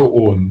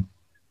magkaroon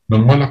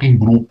ng malaking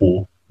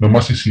grupo na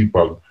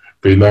masisipag,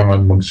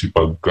 kailangan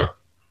magsipag ka.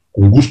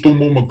 Kung gusto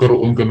mo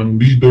magkaroon ka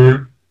ng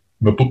leader,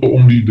 na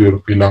totoong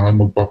leader, kailangan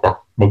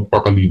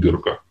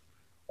magpaka-leader ka.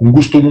 Kung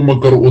gusto mo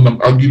magkaroon ng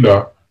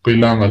agila,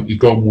 kailangan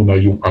ikaw muna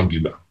yung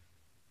agila.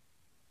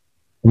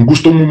 Kung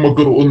gusto mo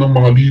magkaroon ng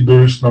mga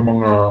leaders na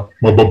mga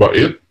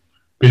mababait,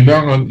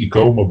 kailangan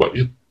ikaw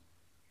mabait.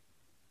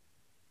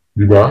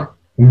 Di ba?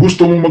 Kung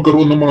gusto mong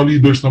magkaroon ng mga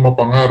leaders na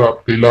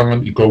mapangarap,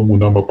 kailangan ikaw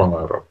muna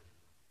mapangarap.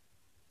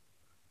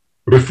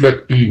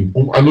 Reflecting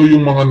kung ano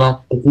yung mga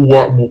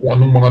nakukuha mo, kung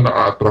anong mga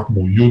na-attract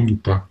mo, yun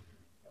ka.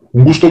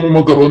 Kung gusto mo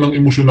magkaroon ng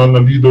emotional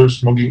na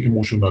leaders, maging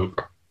emotional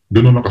ka.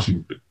 Ganun na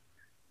kasimple.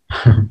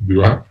 Di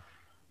ba?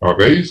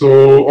 Okay, so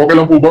okay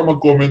lang po ba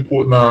mag-comment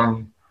po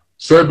ng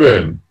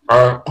 7?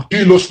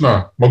 Kilos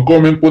na.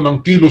 Mag-comment po ng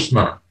kilos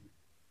na.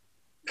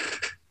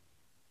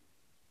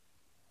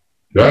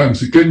 Yan,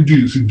 si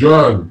Kenji, si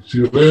John,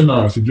 si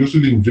Rena, si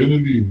Jocelyn,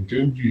 Jeneline,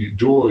 Kenji,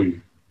 Joy,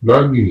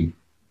 Lani,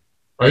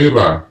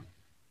 Ira.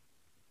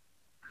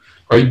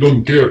 I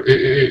don't care,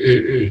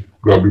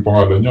 Grabe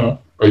pangalan niya.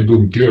 I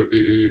don't care,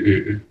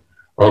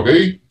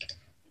 Okay?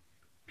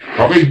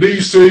 Okay,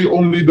 they say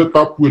only the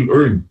top will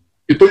earn.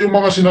 Ito yung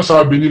mga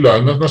sinasabi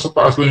nila na nasa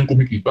taas lang yung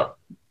kumikita.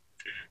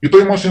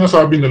 Ito yung mga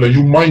sinasabi nila,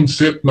 yung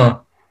mindset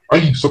na,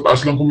 ay, sa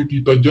taas lang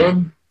kumikita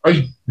dyan.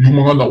 Ay, yung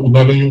mga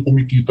nauna lang yung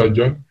kumikita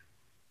dyan.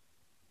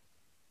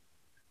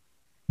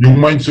 Yung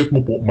mindset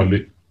mo po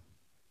mali.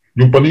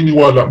 Yung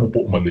paniniwala mo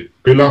po mali.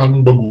 Kailangan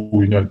mong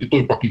baguhin yan.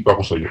 Ito ipakita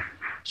ko sa iyo.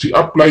 Si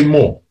upline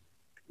mo,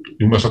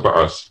 yung nasa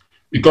taas.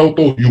 Ikaw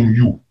to, yung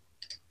you.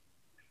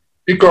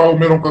 Ikaw,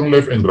 meron kang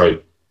left and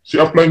right. Si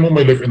upline mo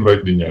may left and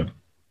right din yan.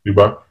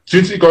 Diba?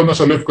 Since ikaw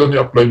nasa left ka ni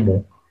upline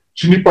mo,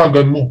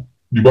 sinipagan mo.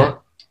 Diba?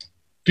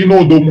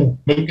 Tinodo mo.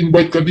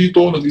 Nag-invite ka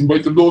dito,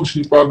 nag-invite ka doon,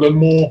 sinipagan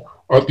mo,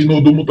 at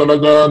tinodo mo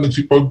talaga,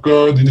 nagsipag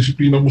ka,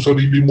 dinisiplina mo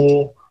sarili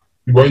mo.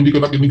 Diba? Hindi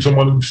ka nakinig sa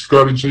mga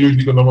nag-discourage sa'yo,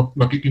 hindi ka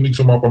nakikinig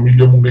sa mga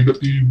pamilya mong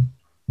negative.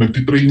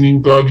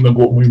 Nagtitraining ka,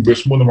 ginagawa mo yung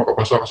best mo na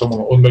makapasa ka sa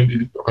mga online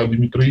elite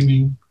academy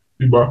training.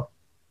 Diba?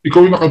 Ikaw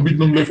yung nakabid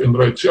ng left and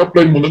right. Si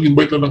upline mo,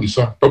 nag-invite lang ng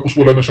isa, tapos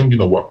wala na siyang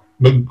ginawa.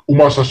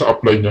 Nag-umasa sa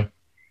upline niya.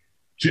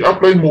 Si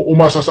upline mo,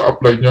 umasa sa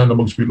upline niya na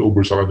mag-spill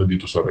over sa kanya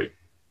dito sa right.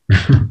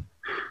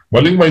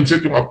 Maling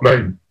mindset yung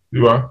upline.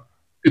 Diba?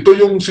 Ito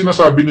yung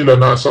sinasabi nila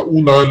na sa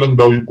una lang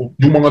daw yung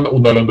mga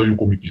nauna lang daw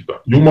yung kumikita.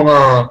 Yung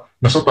mga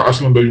nasa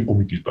taas lang daw yung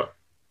kumikita.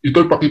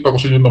 Ito ipakita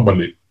ko sa inyo na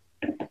mali.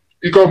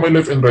 Ikaw may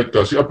left and right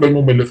ka, si upline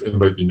mo may left and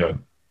right din yan.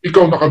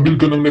 Ikaw nakabuild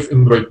ka ng left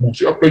and right mo,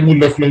 si upline mo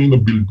left lang yung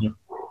na-build niya.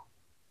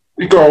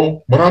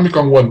 Ikaw, marami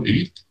kang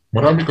 1-8,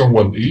 marami kang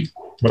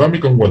 1-8, marami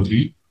kang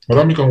 1-8,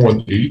 marami kang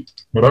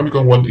 1-8, marami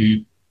kang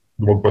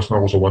 1-8, lumagpas na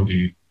ako sa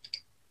 1-8.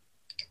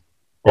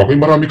 Okay,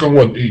 marami kang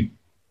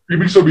 1-8.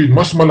 Ibig sabihin,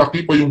 mas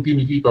malaki pa yung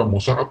kinikita mo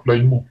sa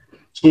upline mo.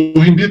 So,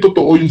 hindi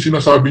totoo yung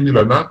sinasabi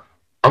nila na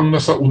ang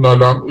nasa una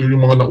lang, o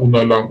yung mga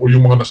nauna lang, o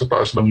yung mga nasa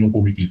taas lang yung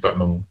kumikita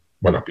ng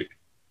malaki.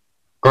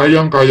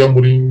 Kayang-kaya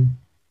mo rin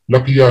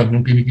lakihan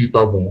yung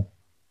kinikita mo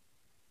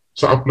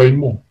sa upline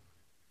mo.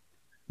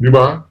 Di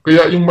ba?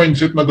 Kaya yung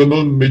mindset na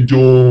ganun, medyo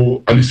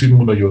alisin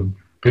mo na yon.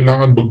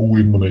 Kailangan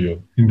baguhin mo na yon.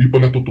 Hindi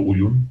pala totoo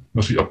yun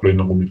na si upline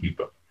ang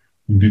kumikita.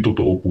 Hindi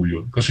totoo po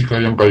yun. Kasi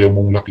kayang-kaya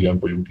mong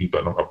lakihan pa yung kita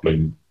ng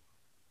upline mo.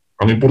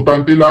 Ang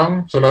importante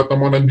lang sa lahat ng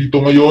mga nandito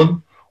ngayon,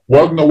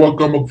 wag na wag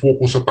ka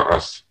mag-focus sa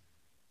taas.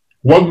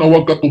 Wag na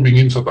wag ka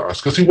tumingin sa taas.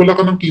 Kasi wala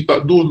ka ng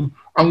kita doon.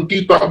 Ang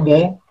kita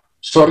mo,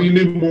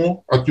 sarili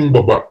mo at yung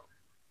baba.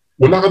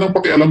 Wala ka nang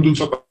pakialam doon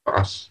sa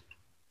taas.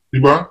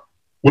 Diba?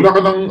 Wala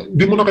ka nang,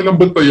 di mo na kailang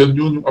bantayan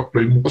yun yung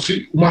upline mo.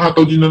 Kasi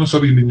umahataw din na ng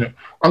sarili niya.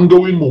 Ang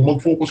gawin mo,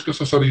 mag-focus ka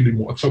sa sarili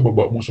mo at sa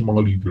baba mo sa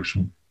mga leaders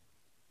mo.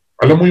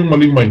 Alam mo yung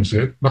maling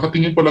mindset?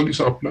 Nakatingin palagi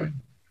sa upline.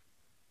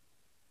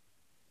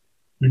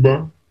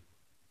 Diba?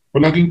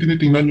 Palaging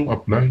tinitingnan yung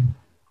upline.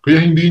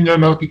 Kaya hindi niya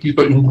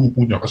nakikita yung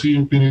grupo niya kasi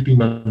yung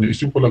tinitingnan niya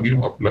is yung palagi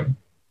yung upline.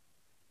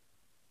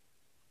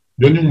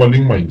 Yan yung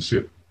maling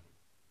mindset.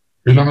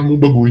 Kailangan mo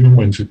baguhin yung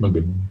mindset na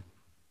gano'n.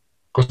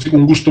 Kasi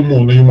kung gusto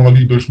mo na yung mga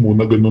leaders mo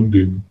na gano'n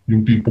din,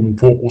 yung tipong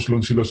focus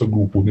lang sila sa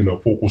grupo nila,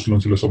 focus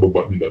lang sila sa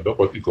baba nila,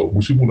 dapat ikaw,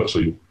 magsimula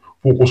sa'yo,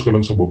 focus ka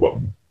lang sa baba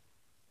mo.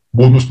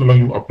 Bonus na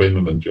lang yung upline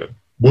na nandyan.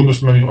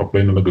 Bonus na lang yung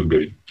upline na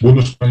nagagay.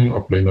 Bonus na lang yung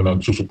upline na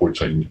nagsusupport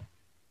sa inyo.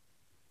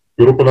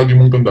 Pero palagi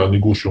mong tandaan,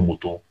 negosyo mo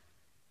to.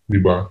 Di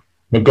ba?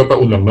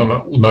 Nagkataon lang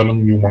na una lang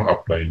yung mga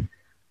upline.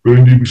 Pero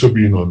hindi ibig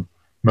sabihin nun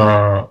na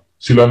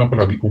sila lang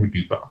palagi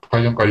kumikita.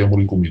 Kayang-kaya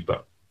mo rin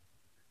kumita.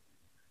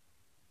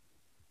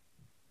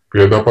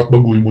 Kaya dapat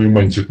baguhin mo yung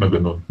mindset na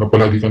gano'n. Na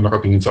palagi kang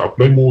nakatingin sa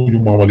upline mo,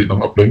 yung mga mali ng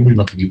upline mo,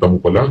 yung nakikita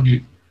mo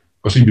palagi.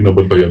 Kasi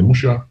binabantayan mo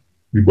siya.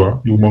 Di ba?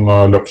 Yung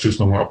mga lapses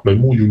ng mga upline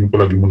mo, yun yung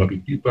palagi mo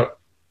nakikita.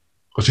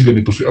 Kasi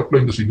ganito si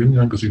upline, kasi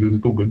ganyan, kasi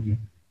ganito, ganyan.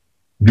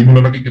 Hindi mo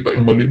na nakikita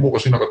yung mali mo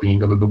kasi nakatingin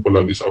ka na doon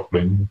palagi sa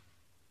upline mo.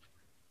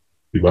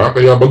 Diba?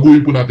 Kaya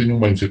baguhin po natin yung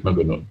mindset na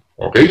gano'n.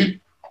 Okay?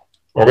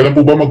 Okay lang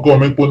po ba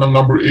mag-comment po ng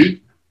number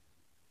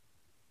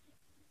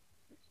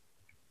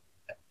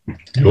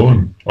 8?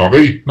 Yun.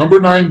 Okay.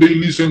 Number 9, they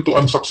listen to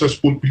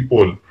unsuccessful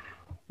people.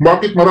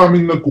 Bakit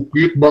maraming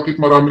nagkukit? Bakit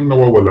maraming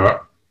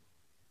nawawala?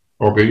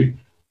 Okay?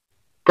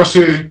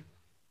 Kasi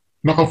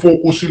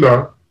nakafocus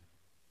sila.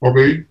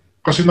 Okay?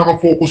 Kasi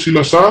nakafocus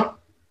sila sa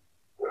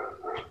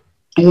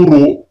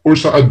turo or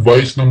sa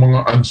advice ng mga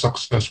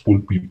unsuccessful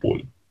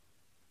people.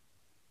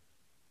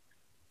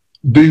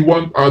 They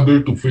want other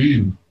to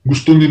fail.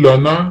 Gusto nila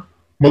na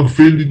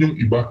mag-fail din yung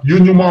iba.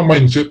 Yun yung mga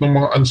mindset ng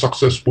mga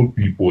unsuccessful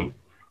people.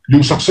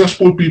 Yung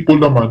successful people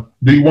naman,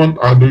 they want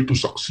other to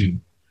succeed.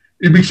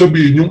 Ibig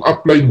sabihin, yung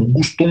apply mo,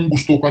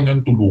 gustong-gusto ka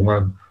niyang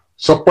tulungan.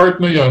 Sa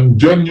part na yan,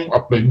 dyan yung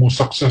apply mo,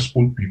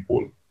 successful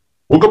people.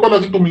 Huwag ka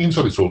palagi tumingin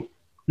sa result.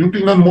 Yung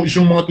tingnan mo is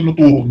yung mga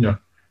tinuturo niya.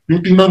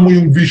 Yung tingnan mo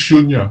yung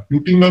vision niya.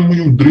 Yung tingnan mo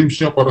yung dreams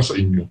niya para sa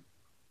inyo.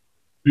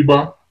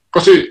 Diba?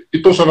 Kasi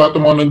ito sa lahat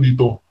ng mga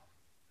nandito,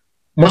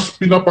 mas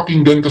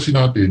pinapakinggan kasi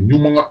natin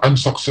yung mga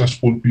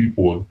unsuccessful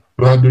people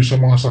rather sa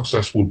mga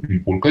successful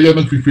people. Kaya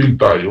nag-fail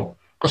tayo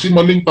kasi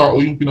maling tao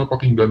yung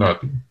pinapakinggan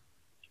natin.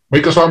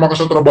 May kasama ka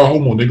sa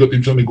trabaho mo,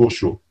 negative sa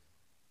negosyo.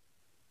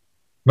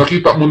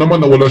 Nakita mo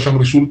naman na wala siyang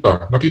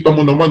resulta. Nakita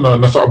mo naman na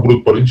nasa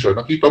abroad pa rin siya.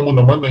 Nakita mo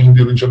naman na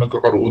hindi rin siya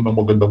nagkakaroon ng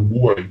magandang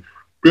buhay.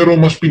 Pero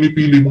mas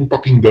pinipili mong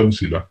pakinggan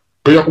sila.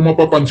 Kaya kung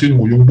mapapansin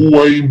mo, yung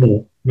buhay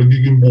mo,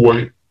 nagiging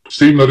buhay,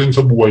 same na rin sa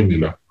buhay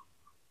nila.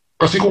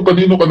 Kasi kung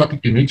kanino ka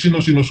nakikinig,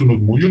 sino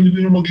sinusunod mo, yun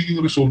din yung magiging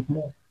result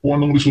mo. Kung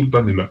anong resulta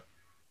nila.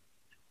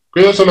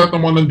 Kaya sa lahat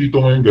ng mga nandito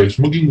ngayon guys,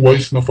 maging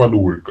wise na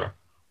follower ka.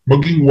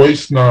 Maging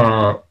wise na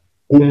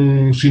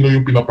kung sino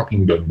yung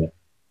pinapakinggan mo.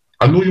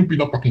 Ano yung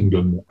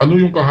pinapakinggan mo? Ano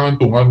yung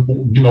kahantungan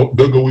kung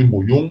gagawin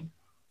mo yung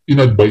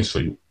in-advise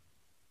sa'yo?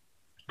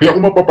 Kaya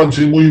kung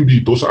mapapansin mo yung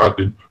dito sa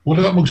atin,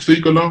 wala, magstay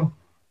ka lang.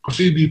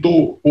 Kasi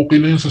dito, okay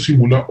na yan sa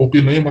simula.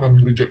 Okay na yan,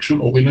 maraming rejection.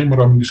 Okay na yan,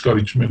 maraming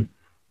discouragement.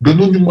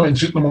 Ganon yung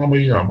mindset ng mga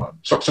mayayaman.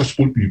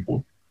 Successful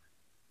people.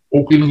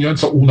 Okay lang yan,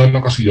 sa una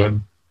lang kasi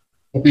yan.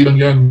 Okay lang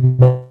yan,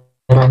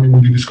 maraming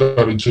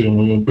mag-discourage sa'yo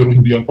ngayon, pero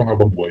hindi yan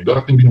panghabang buhay.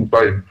 Darating din yung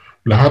time,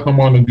 lahat ng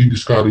mga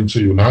nag-discourage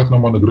sa'yo, lahat ng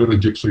mga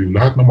nagre-reject sa'yo,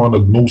 lahat ng mga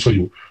nag-no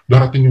sa'yo,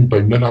 darating yung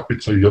time,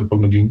 lalapit sa'yo yan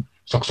pag naging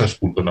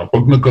successful ka na,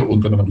 pag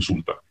nagkaroon ka na ng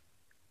resulta.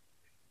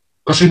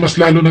 Kasi mas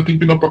lalo natin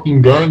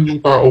pinapakinggan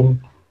yung taong,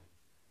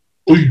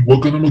 uy,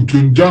 huwag ka na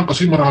mag-join dyan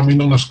kasi marami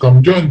nang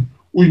na-scam dyan.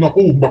 Uy,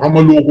 naku, baka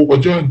maloko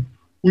ka dyan.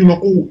 Uy,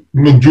 naku,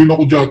 nag-join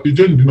ako dati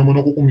dyan, hindi naman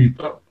ako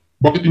kumita.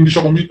 Bakit hindi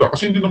siya kumita?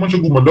 Kasi hindi naman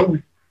siya gumalaw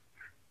eh.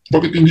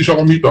 Bakit hindi siya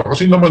kumita?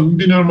 Kasi naman,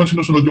 hindi na naman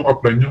sinusunod yung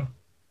apply niya.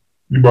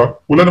 Diba?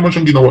 Wala naman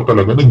siyang ginawa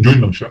talaga, nag-join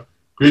lang siya.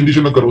 Kaya hindi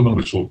siya nagkaroon ng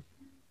result.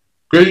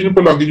 Kaya yun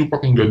palagi yung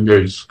pakinggan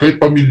guys.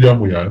 Kahit pamilya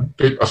mo yan,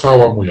 kahit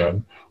asawa mo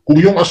yan, kung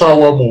yung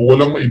asawa mo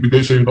walang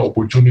maibigay sa'yo na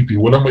opportunity,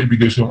 walang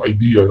maibigay sa'yo ng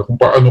idea kung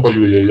paano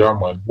kayo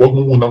yayaman, huwag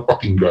mo munang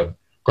pakinggan.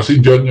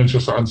 Kasi dyan yan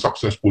siya sa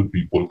unsuccessful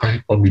people,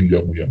 kahit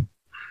pamilya mo yan.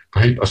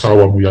 Kahit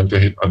asawa mo yan,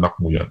 kahit anak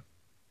mo yan.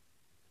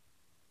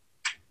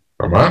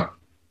 Tama?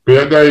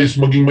 Kaya guys,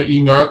 maging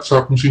maingat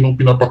sa kung sinong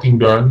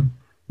pinapakinggan,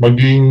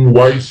 maging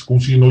wise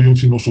kung sino yung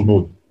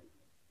sinusunod.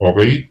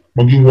 Okay?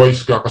 Maging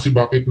wise ka kasi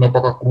bakit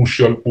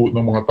napaka-crucial po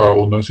ng mga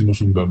tao na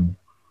sinusundan mo.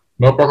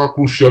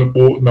 Napaka-crucial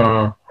po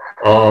na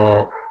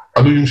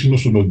ano yung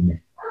sinusunod mo.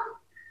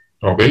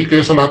 Okay?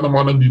 Kaya sa lahat ng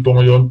mga nandito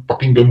ngayon,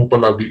 pakinggan mo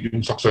palagi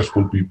yung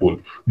successful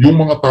people. Yung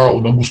mga tao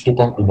na gusto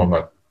kang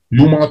umangat.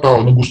 Yung mga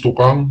tao na gusto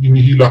kang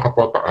hinihila ka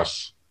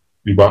pataas.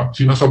 Diba?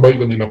 Sinasabay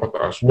ka nila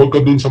pataas. Huwag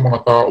ka dun sa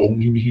mga taong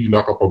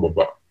hinihila ka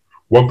pababa.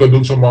 Huwag ka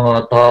dun sa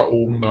mga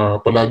taong na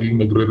palaging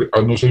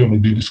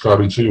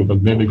nagdi-discourage sa'yo,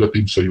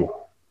 nagne-negative sa'yo.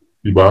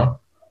 Diba?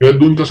 Kaya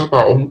dun ka sa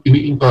taong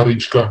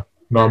ini-encourage ka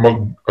na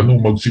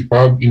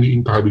magsipag,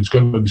 ini-encourage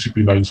ka na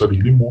disiplinahin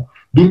sarili mo.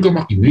 Dun ka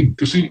makinig.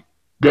 Kasi,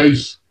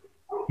 guys,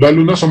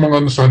 lalo na sa mga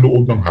nasa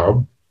loob ng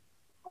hub,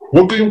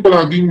 huwag kayong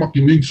palaging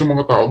makinig sa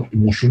mga taong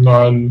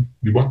emosyonal,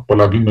 di ba?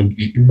 Palaging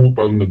nag-iimo,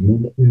 palaging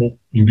nagmumukmuk,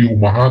 hindi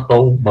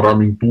umahataw,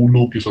 maraming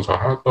tulog kaysa sa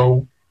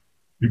hataw,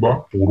 di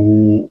ba?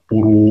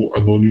 Puro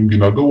ano yung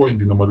ginagawa,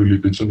 hindi naman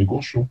related sa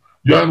negosyo.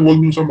 Yan, huwag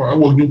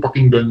niyong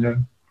pakinggan yan.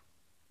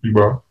 Di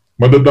ba?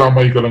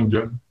 Madadamay ka lang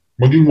dyan.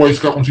 Maging wise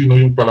ka kung sino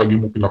yung palagi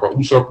mong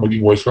pinakausap,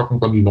 maging wise ka kung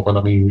kanino ka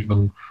nangingi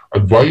ng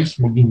advice,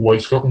 maging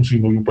wise ka kung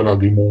sino yung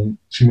palagi mong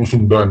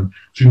sinusundan,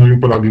 sino yung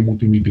palagi mong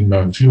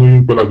tinitingnan, sino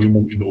yung palagi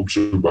mong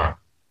inoobserbahan.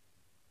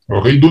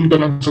 Okay, doon ka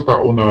lang sa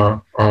tao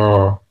na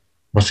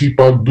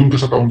masipag, doon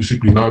ka sa taong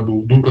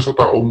disiplinado, doon ka sa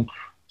taong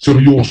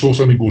seryoso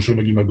sa negosyo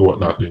na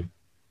ginagawa natin.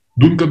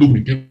 Doon ka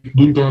dumikit,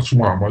 doon ka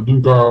sumama,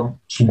 doon ka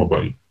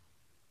sumabay.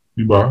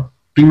 Diba?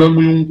 Tingnan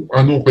mo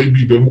yung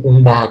kaibigan mo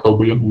kung humahataw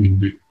ba yan o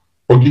hindi.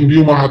 Pag hindi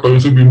humahataw yan,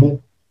 sabihin mo,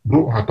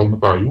 bro, hataw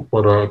na tayo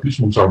para at least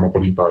magsama pa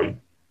rin tayo.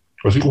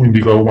 Kasi kung hindi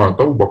ka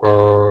humataw, baka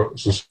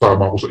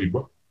sasama ako sa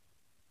iba.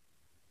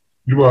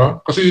 Di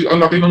ba? Kasi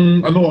ang laki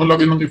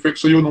ng effect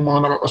sa iyo ng mga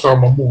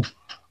nakakasama mo.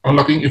 Ang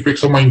laking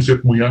effect sa mindset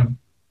mo yan.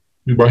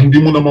 Di ba?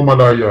 Hindi mo na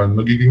mamalayan,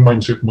 nagiging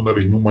mindset mo na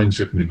rin yung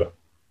mindset nila.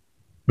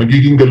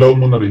 Nagiging galaw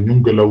mo na rin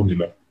yung galaw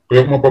nila.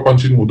 Kaya kung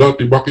mapapansin mo,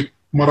 dati bakit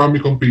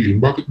marami kang PIN?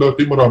 Bakit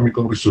dati marami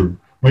kang reserve?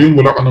 Ngayon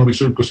wala ka ng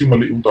reserve kasi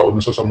mali yung tao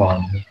na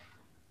sasamahan mo.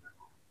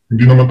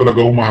 Hindi naman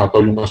talaga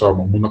humahataw yung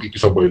kasama mo,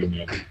 nakikisabay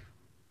lang yan.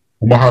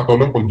 Humahataw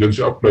lang pag dyan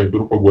si upline,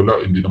 pero pag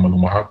wala, hindi naman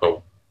humahataw.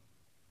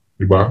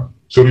 Diba?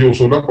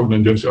 Seryoso lang pag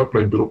nandyan si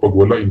upline, pero pag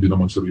wala, hindi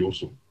naman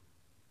seryoso.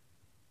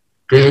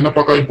 Kaya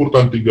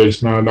napaka-importante guys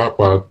na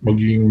dapat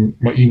maging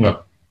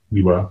maingat.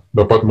 Diba?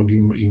 Dapat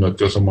maging maingat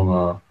ka sa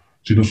mga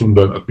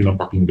sinusundan at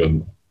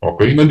pinapakinggan mo.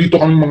 Okay?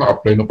 Nandito kami mga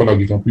upline na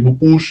palagi kang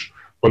pinupush,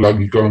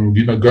 palagi kang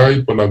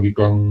ginaguide, palagi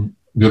kang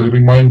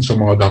nire-remind sa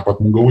mga dapat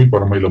mong gawin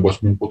para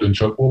mailabas mo yung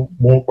potential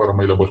mo, para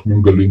mailabas mo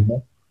yung galing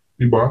mo.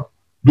 Diba?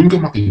 Doon ka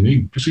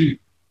makinig. Kasi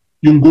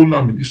yung goal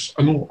namin is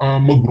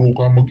mag-grow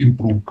ka,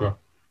 mag-improve ka.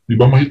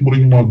 Diba? Mahit mo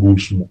rin yung mga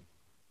goals mo.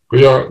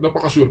 Kaya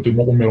napakaswerte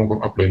mo kung meron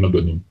kang apply na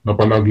ganun, na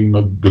palaging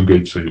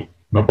nag-guide sa'yo,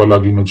 na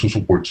palaging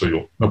nagsusupport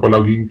sa'yo, na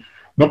palagi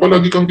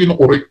kang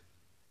kinokorek.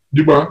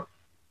 Diba?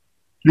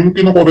 Yung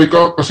kinokorek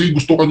ka kasi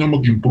gusto ka niya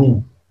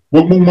mag-improve.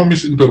 Huwag mong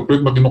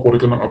ma-misinterpret na kinokorek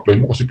ka ng apply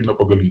mo kasi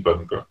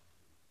pinapagalitan ka.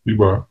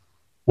 Diba?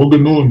 Huwag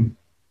ganun.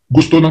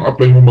 Gusto ng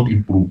apply mo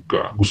mag-improve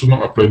ka. Gusto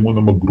ng apply mo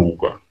na mag-grow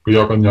ka.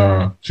 Kaya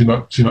kanya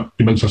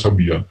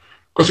pinagsasabihan.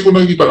 Kasi kung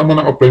nakikita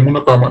naman ng apply mo na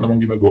tama naman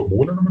ginagawa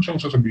mo, wala naman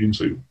siyang sasabihin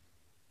sa'yo.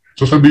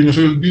 Sasabihin niya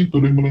sa'yo, di,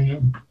 tuloy mo lang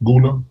yan. Go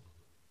lang.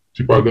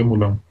 Sipagan mo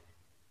lang.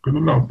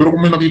 Ganun lang. Pero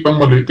kung may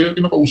nakitang mali, kaya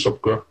kinakausap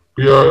ka.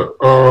 Kaya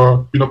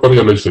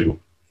pinaparealize sa'yo.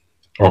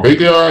 Okay?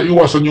 Kaya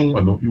iwasan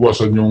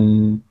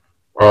yung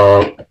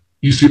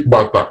isip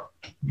bata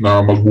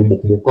na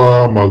magbumukmuk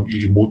ka,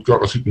 mag-i-emote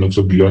ka kasi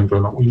pinagsabihan ka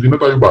na, hindi na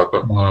tayo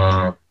bata, mga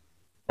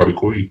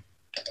parikoy.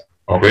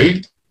 Okay?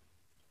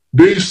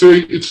 They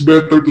say it's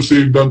better to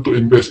save than to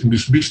invest in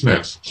this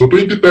business. So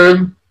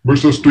 2010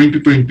 versus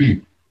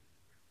 2020.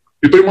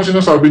 Ito yung mga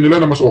sinasabi nila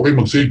na mas okay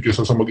mag-save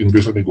kaysa sa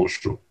mag-invest sa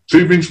negosyo.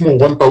 Savings mo,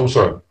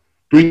 1,000.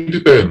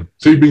 2010,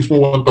 savings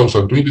mo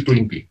 1,000.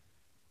 2020.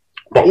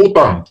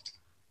 Pautang.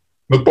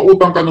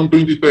 Nagpautang ka ng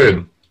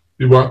 2010.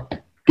 Diba?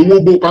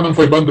 Tumubo ka ng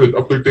 500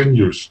 after 10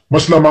 years.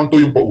 Mas lamang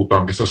to yung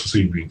pautang kaysa sa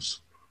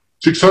savings.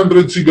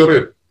 600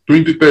 cigarette,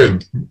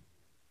 2010.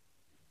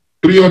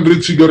 300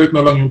 cigarette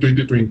na lang yung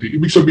 2020.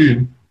 Ibig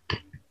sabihin,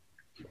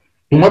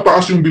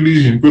 tumataas yung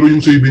bilihin pero yung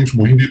savings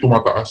mo hindi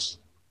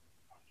tumataas.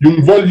 Yung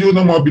value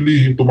ng mga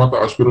bilihin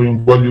tumataas pero yung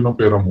value ng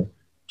pera mo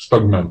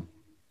stagnant.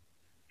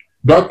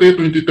 Dati,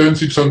 2010,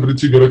 600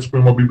 cigarettes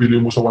pa yung mabibili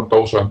mo sa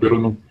 1,000 pero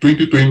noong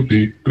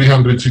 2020,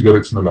 300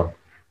 cigarettes na lang.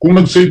 Kung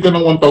nag-save ka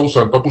ng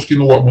 1,000 tapos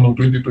kinuha mo ng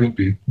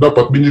 2020,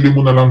 dapat binili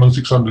mo na lang ng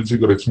 600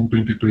 cigarettes noong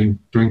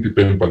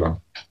 2010 pa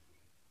lang.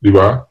 Di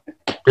ba?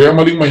 Kaya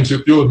maling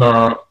mindset yun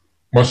na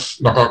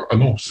mas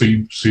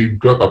save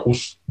ka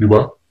tapos, di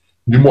ba?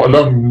 Hindi mo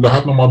alam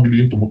lahat ng mga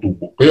bilihin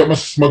tumutubo. Kaya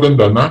mas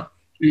maganda na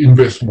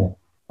i-invest mo.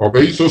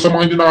 Okay? So sa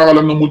mga hindi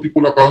nakakalam ng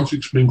multiple accounts,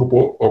 explain ko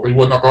po. Okay,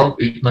 one account,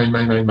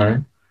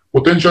 89999.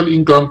 Potential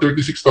income,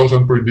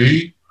 36,000 per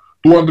day.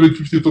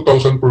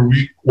 252,000 per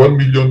week. 1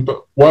 million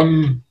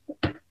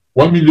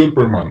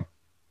per month.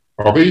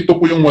 Okay, ito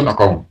po yung one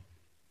account.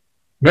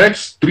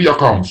 Next, 3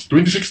 accounts.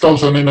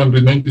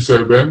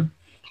 26,997.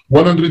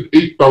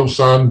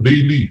 108,000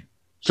 daily.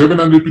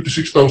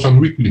 756,000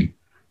 weekly.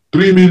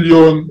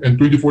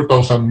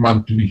 3,024,000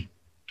 monthly.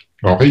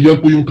 Okay, yan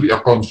po yung 3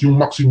 accounts, yung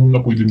maximum na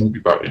pwede mong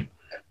kitain.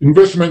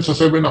 Investment sa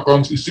 7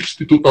 accounts is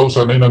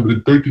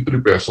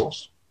 62,933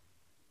 pesos.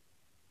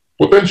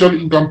 Potential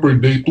income per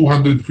day,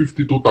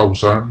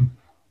 252,000.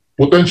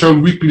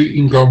 Potential weekly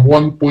income,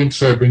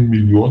 1.7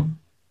 million.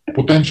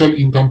 Potential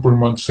income per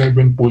month,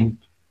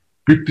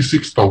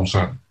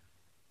 7,56,000.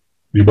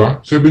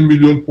 Diba?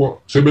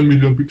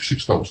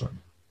 7,056,000.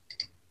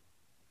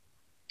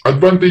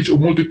 Advantage of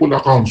multiple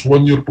accounts,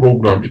 1-year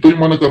program. Ito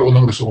yung mga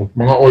nagkaroon ng result.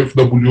 Mga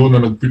OFW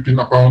na nag-15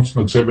 accounts,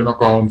 nag-7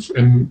 accounts,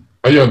 and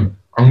ayan,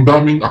 ang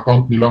daming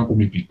account nilang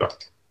kumikita.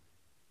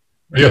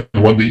 Ayan,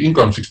 one-day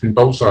income,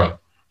 16,000.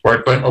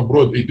 Part-time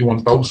abroad,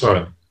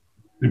 81,000.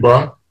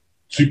 Diba?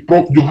 Si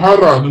Prof.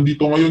 Johara,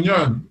 nandito ngayon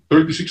yan,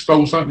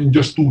 36,000 in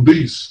just 2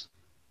 days.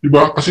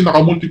 Diba? Kasi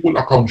naka-multiple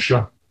account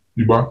siya.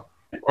 Diba?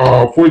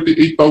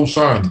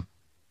 48,000.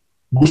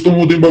 Gusto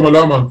mo din ba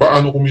malaman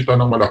paano kumita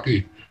ng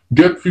malaki?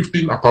 Get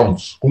 15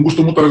 accounts. Kung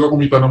gusto mo talaga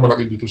kumita ng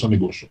malaki dito sa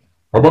negosyo.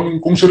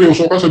 Kung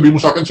seryoso ka, sabi mo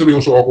sa akin,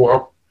 seryoso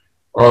ako,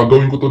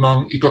 gawin ko to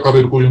ng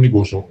ikakarir ko yung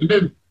negosyo. And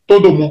then,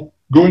 todo mo,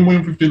 gawin mo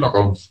yung 15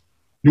 accounts.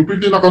 Yung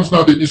 15 accounts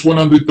natin is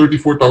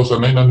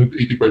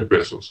 134,985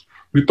 pesos.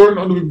 Return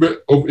on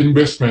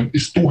investment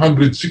is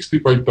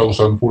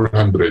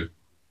 265,400.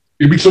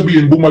 Ibig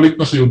sabihin, bumalik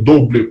na sa'yo,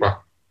 doble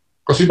pa.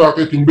 Kasi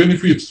bakit? Yung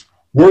benefits,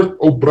 worth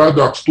of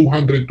products,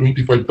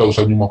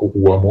 225,000 yung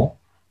makukuha mo.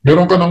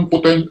 Meron ka ng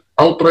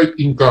outright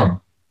income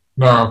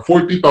na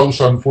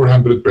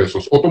 40,400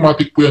 pesos.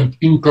 Automatic po yan,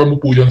 income mo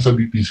po yan sa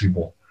DTC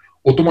mo.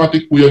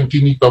 Automatic po yan,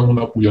 kinita mo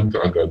na po yan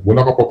kaagad.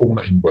 Wala ka pa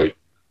pong na-invite.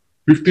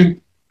 15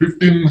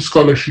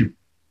 scholarship.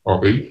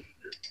 Okay?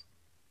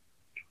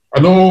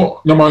 Ano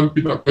naman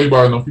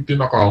pinakaiba ng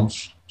 15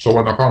 accounts sa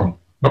 1 account?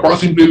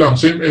 Napakasimple lang.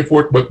 Same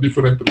effort but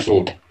different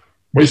result.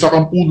 May isa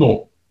kang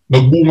puno.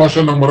 Nagbunga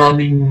siya ng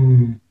maraming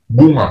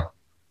bunga.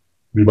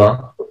 Di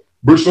ba?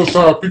 Versus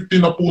sa 15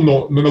 na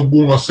puno na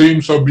nagbunga, same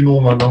sa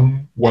binunga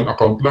ng 1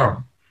 account lang.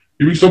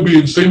 Ibig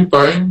sabihin, same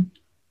time,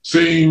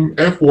 same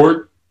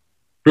effort,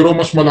 pero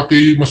mas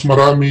malaki, mas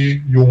marami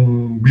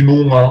yung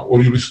binunga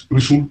o yung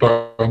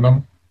resulta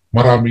ng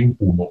maraming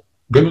puno.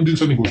 Ganon din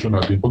sa negosyo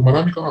natin. Pag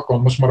marami kang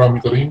account, mas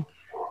marami ka rin,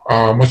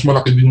 mas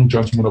malaki din yung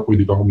chance mo na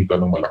pwede kang kumita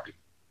ng malaki.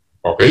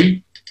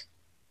 Okay?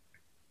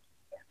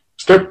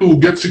 Step 2,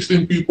 get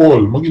 16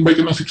 people.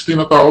 Mag-invite ka ng 16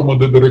 na tao,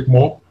 madadirect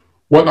mo.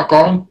 1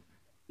 account,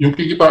 yung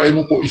kikitain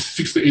mo po is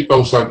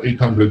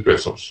 68,800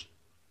 pesos.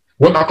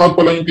 One account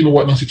pa lang yung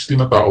kinuha ng 16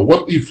 na tao.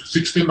 What if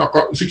 16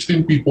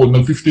 people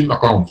ng 15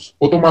 accounts,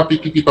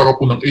 automatic kikita ka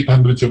po ng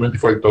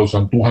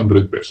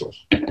 875,200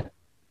 pesos.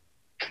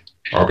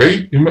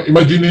 Okay?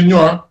 Imagine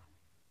niyo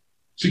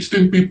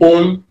 16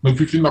 people ng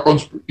 15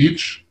 accounts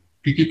each,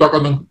 kikita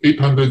ka ng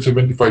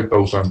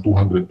 875,200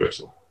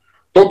 pesos.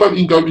 Total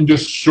income in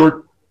just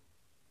short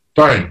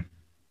time,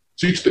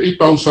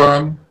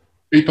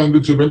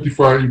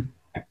 68,875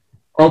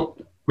 out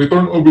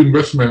return of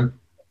investment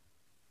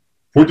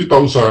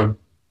 40,000,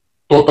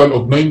 total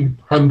of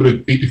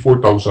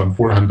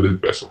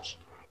 984,400 pesos.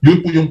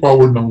 Yun po yung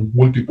power ng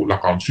multiple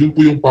accounts. Yun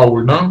po yung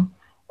power ng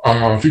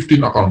 15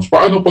 accounts.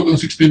 Paano pag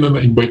ang 16 na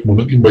na-invite mo,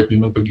 nag-invite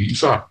din ng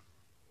tag-iisa?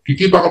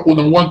 Kikita ka po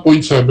ng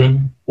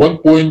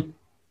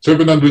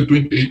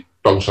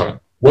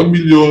 1,728,000.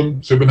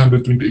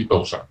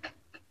 1,728,000.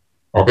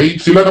 Okay?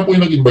 Sila na po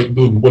yung nag-invite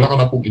dun. Wala ka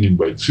na pong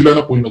in-invite. Sila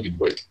na po yung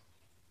nag-invite.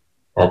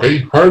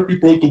 Okay? Hire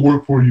people to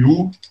work for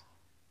you.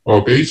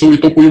 Okay? So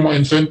ito po yung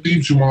mga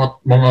incentives, yung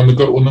mga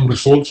nagkaroon ng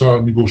result sa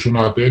negosyo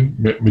natin.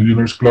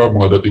 Millionaires Club,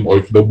 mga dating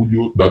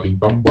OFW,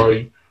 dating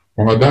tambay,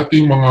 mga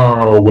dating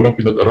mga walang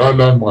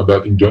pinag-aralan, mga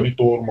dating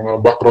janitor, mga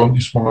background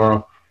is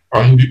mga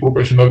hindi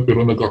professional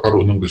pero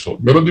nagkakaroon ng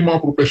result. Meron din mga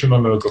professional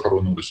na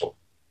nagkakaroon ng result.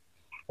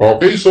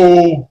 Okay? So,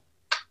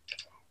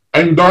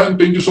 I'm done.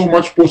 Thank you so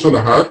much po sa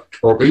lahat.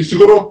 Okay?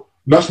 Siguro,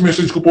 last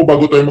message ko po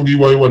bago tayo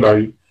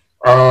mag-iwalay,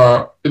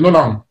 ito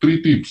lang,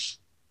 3 tips.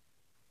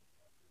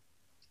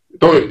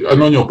 Ito,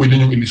 pwede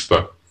nyo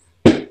ilista.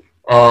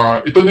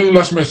 Ito na yung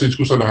last message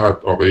ko sa lahat,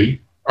 okay?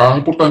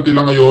 Ang importante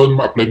lang ngayon,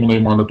 ma-apply mo na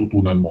yung mga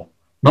natutunan mo.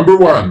 Number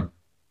 1,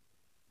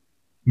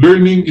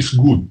 learning is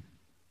good.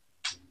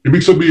 Ibig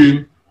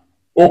sabihin,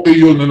 okay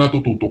yun na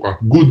natututo ka.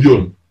 Good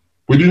yun.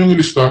 Pwede nyo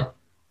ilista,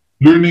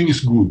 learning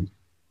is good.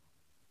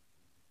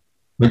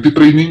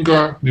 Nagtitraining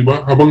ka, di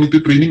ba? Habang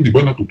nagtitraining, di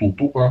ba,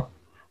 natututo ka.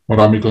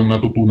 Marami kang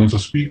natutunan sa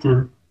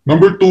speaker.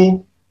 Number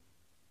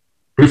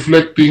 2,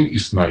 reflecting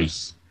is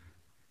nice.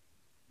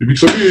 Ibig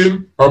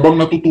sabihin, habang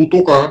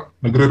natututo ka,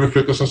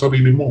 nagre-reflect ka sa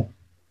sarili mo.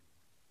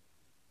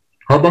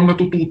 Habang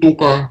natututo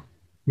ka,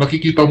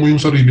 nakikita mo yung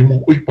sarili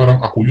mo, uy,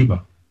 parang ako yun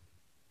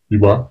Di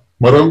ba?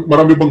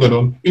 Marami bang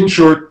ganun? In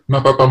short,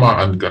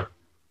 natatamaan ka.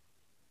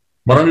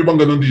 Marami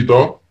bang ganun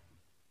dito?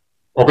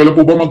 Okay lang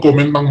po ba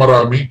mag-comment ng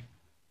marami?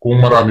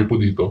 Kung marami po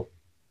dito.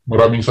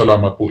 Maraming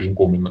salamat po yung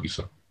comment ng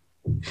isa.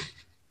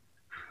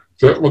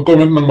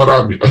 Mag-comment ng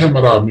marami. Ay,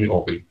 marami,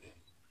 okay.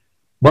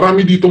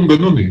 Marami ditong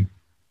ganun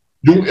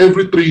Yung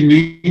every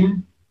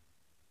training,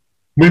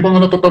 may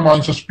mga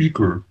natatamaan sa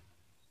speaker.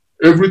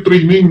 Every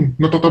training,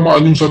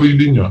 natatamaan yung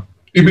sarili niya.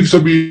 Ibig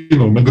sabihin,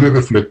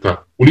 nagre-reflect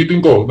ka.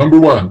 Ulitin ko, number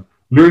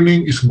 1,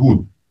 learning is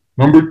good.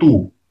 Number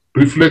 2,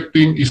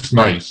 reflecting is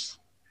nice.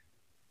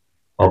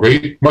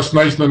 Okay? Mas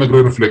nice na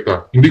nagre-reflect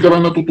ka. Hindi ka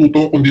lang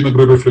natututo kundi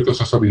nagre-reflect ka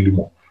sa sarili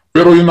mo.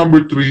 Pero yung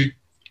number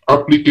 3,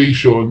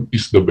 application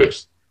is the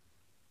best.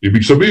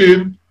 Ibig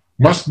sabihin,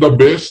 mas the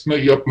best na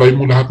i-apply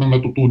mo lahat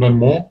ng natutunan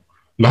mo,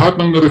 lahat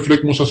ng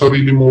na-reflect mo sa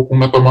sarili mo, kung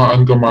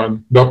natamaan ka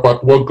man, dapat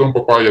huwag kang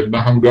papayag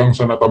na hanggang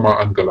sa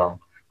natamaan ka lang.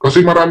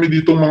 Kasi marami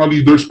ditong mga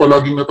leaders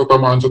palaging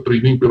natatamaan sa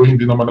training pero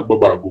hindi naman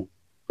nagbabago.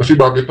 Kasi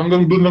bakit?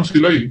 Hanggang doon lang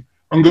sila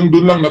Hanggang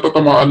doon lang,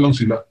 natatamaan lang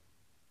sila.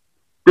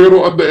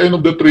 Pero at the end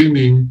of the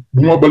training,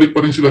 bumabalik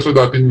pa rin sila sa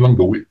dati nilang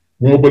gawin.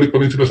 Bumabalik pa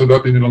rin sila sa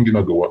dati nilang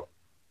ginagawa.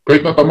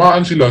 Kahit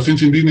natamaan sila,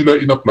 since hindi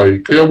nila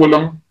in-apply, kaya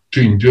walang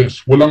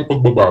changes, walang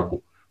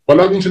pagbabago.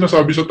 Palaging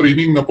sinasabi sa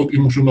training na pag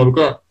emotional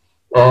ka,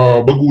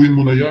 baguhin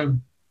mo na yan.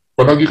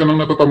 Palagi ka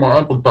nang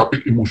natatamaan pag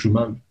topic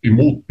emotional.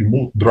 Emote,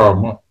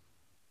 drama.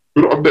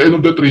 Pero at the end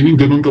of the training,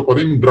 ganun ka pa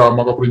rin,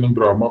 drama ka pa rin ng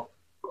drama.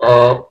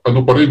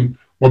 Pa rin,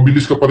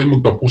 mabilis ka pa rin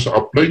magtampo sa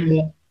upline mo.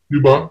 Di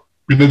ba?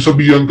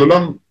 Pinagsabihan ka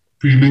lang,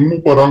 feeling mo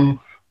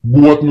parang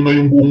buhat mo na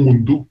yung buong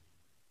mundo.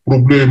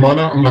 Problema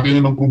na, ang laki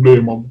na ng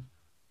problema mo.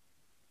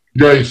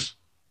 Guys,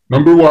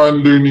 number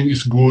 1, learning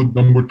is good.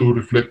 Number 2,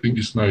 reflecting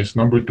is nice.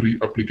 Number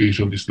 3,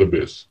 application is the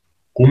best.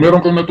 Kung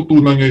meron kang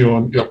natutunan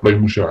ngayon, i-apply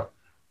mo siya.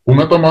 Kung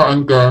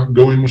natamaan ka,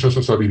 gawin mo siya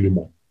sa sarili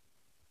mo.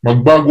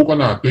 Magbago ka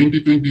na,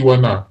 2021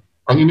 na.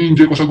 Ang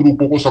ini-enjoy ko sa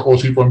grupo ko, sa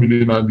Cozy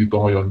Family na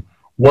dito ngayon,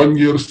 1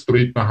 year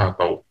straight na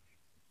hataw.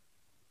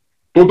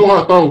 Todo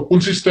hataw,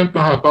 consistent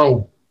na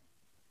hataw.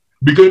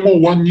 Bigay mo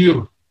 1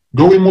 year.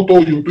 Gawin mo to,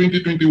 yung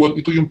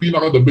 2021, ito yung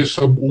pinaka-the best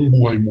sa buong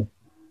buhay mo.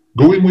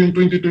 Gawin mo yung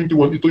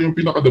 2021, ito yung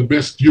pinaka-the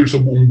best year sa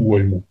buong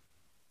buhay mo.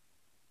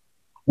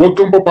 Huwag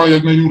kang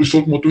papayag na yung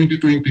result mo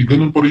 2020,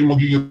 ganun pa rin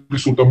magiging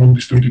resulta mo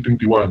this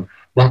 2021.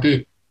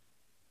 Bakit?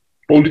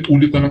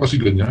 Paulit-ulit na lang kasi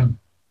ganyan.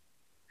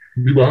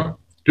 Di ba?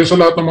 Kaya sa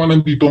lahat ng mga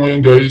nandito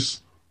ngayon guys,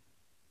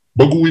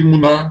 baguhin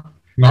mo na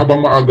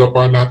habang maaga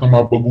pa lahat ng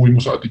mga baguhin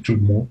mo sa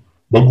attitude mo.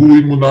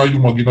 Baguhin mo na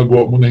yung mga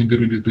ginagawa mo na hindi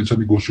related sa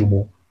negosyo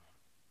mo.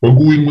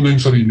 Baguhin mo na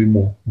yung sarili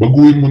mo.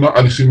 Baguhin mo na,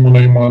 alisin mo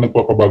na yung mga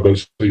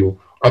nagpapabagal sa iyo.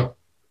 At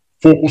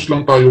focus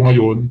lang tayo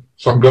ngayon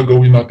sa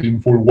gagawin natin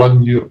for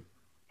 1 year.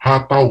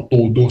 Hataw,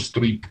 todo,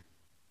 straight.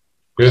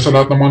 Kaya sa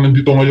lahat ng mga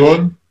nandito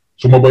ngayon,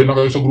 sumabay na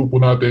kayo sa grupo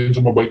natin,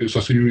 sumabay kayo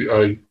sa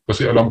CUI,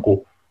 kasi alam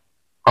ko,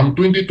 ang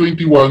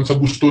 2021 sa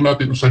gusto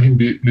natin o sa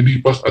hindi,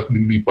 lilipas at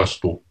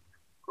lilipas to.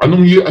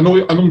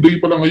 Anong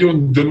day pa lang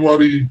ngayon?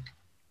 January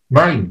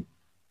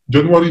 9.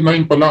 January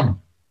 9 pa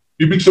lang.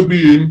 Ibig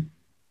sabihin,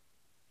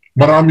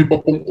 marami pa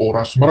pong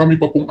oras,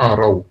 marami pa pong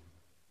araw.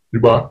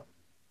 Diba?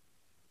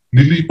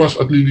 Lilipas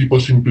at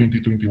lilipas yung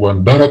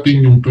 2021.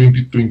 Darating yung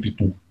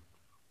 2022.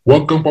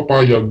 Huwag kang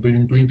papayag na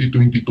yung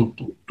 2022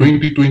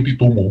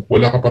 mo,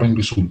 wala ka pa rin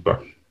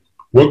resulta.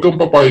 Huwag kang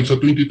papayag sa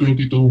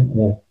 2022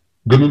 mo,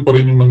 ganun pa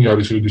rin yung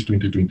nangyari sa'yo this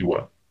 2021.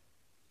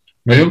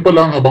 Ngayon pa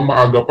lang, habang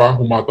maaga pa,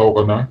 humataw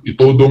ka na,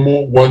 itodo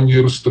mo 1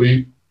 year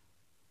straight,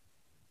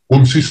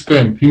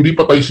 consistent, hindi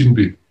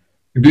patay-sindi.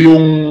 Hindi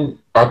yung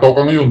hataw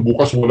ka ngayon,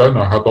 bukas wala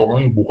na, hataw ka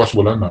ngayon, bukas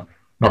wala na.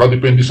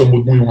 Nakadepende sa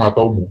mood mo yung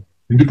hataw mo.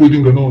 Hindi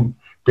pwedeng ganun.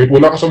 Kahit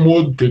wala ka sa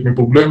mood, kahit may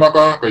problema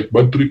ka, kahit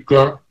bad trip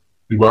ka,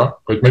 di ba?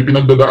 Kahit may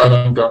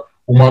pinagdadaanan ka,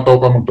 umataw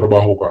ka,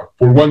 magtrabaho ka.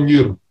 For 1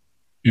 year,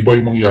 iba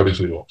yung mangyayari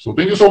sa'yo. So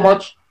thank you so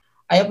much.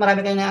 I hope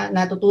marami kayong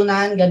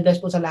natutunan. God bless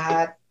po sa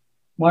lahat.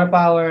 More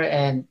power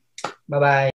and bye-bye.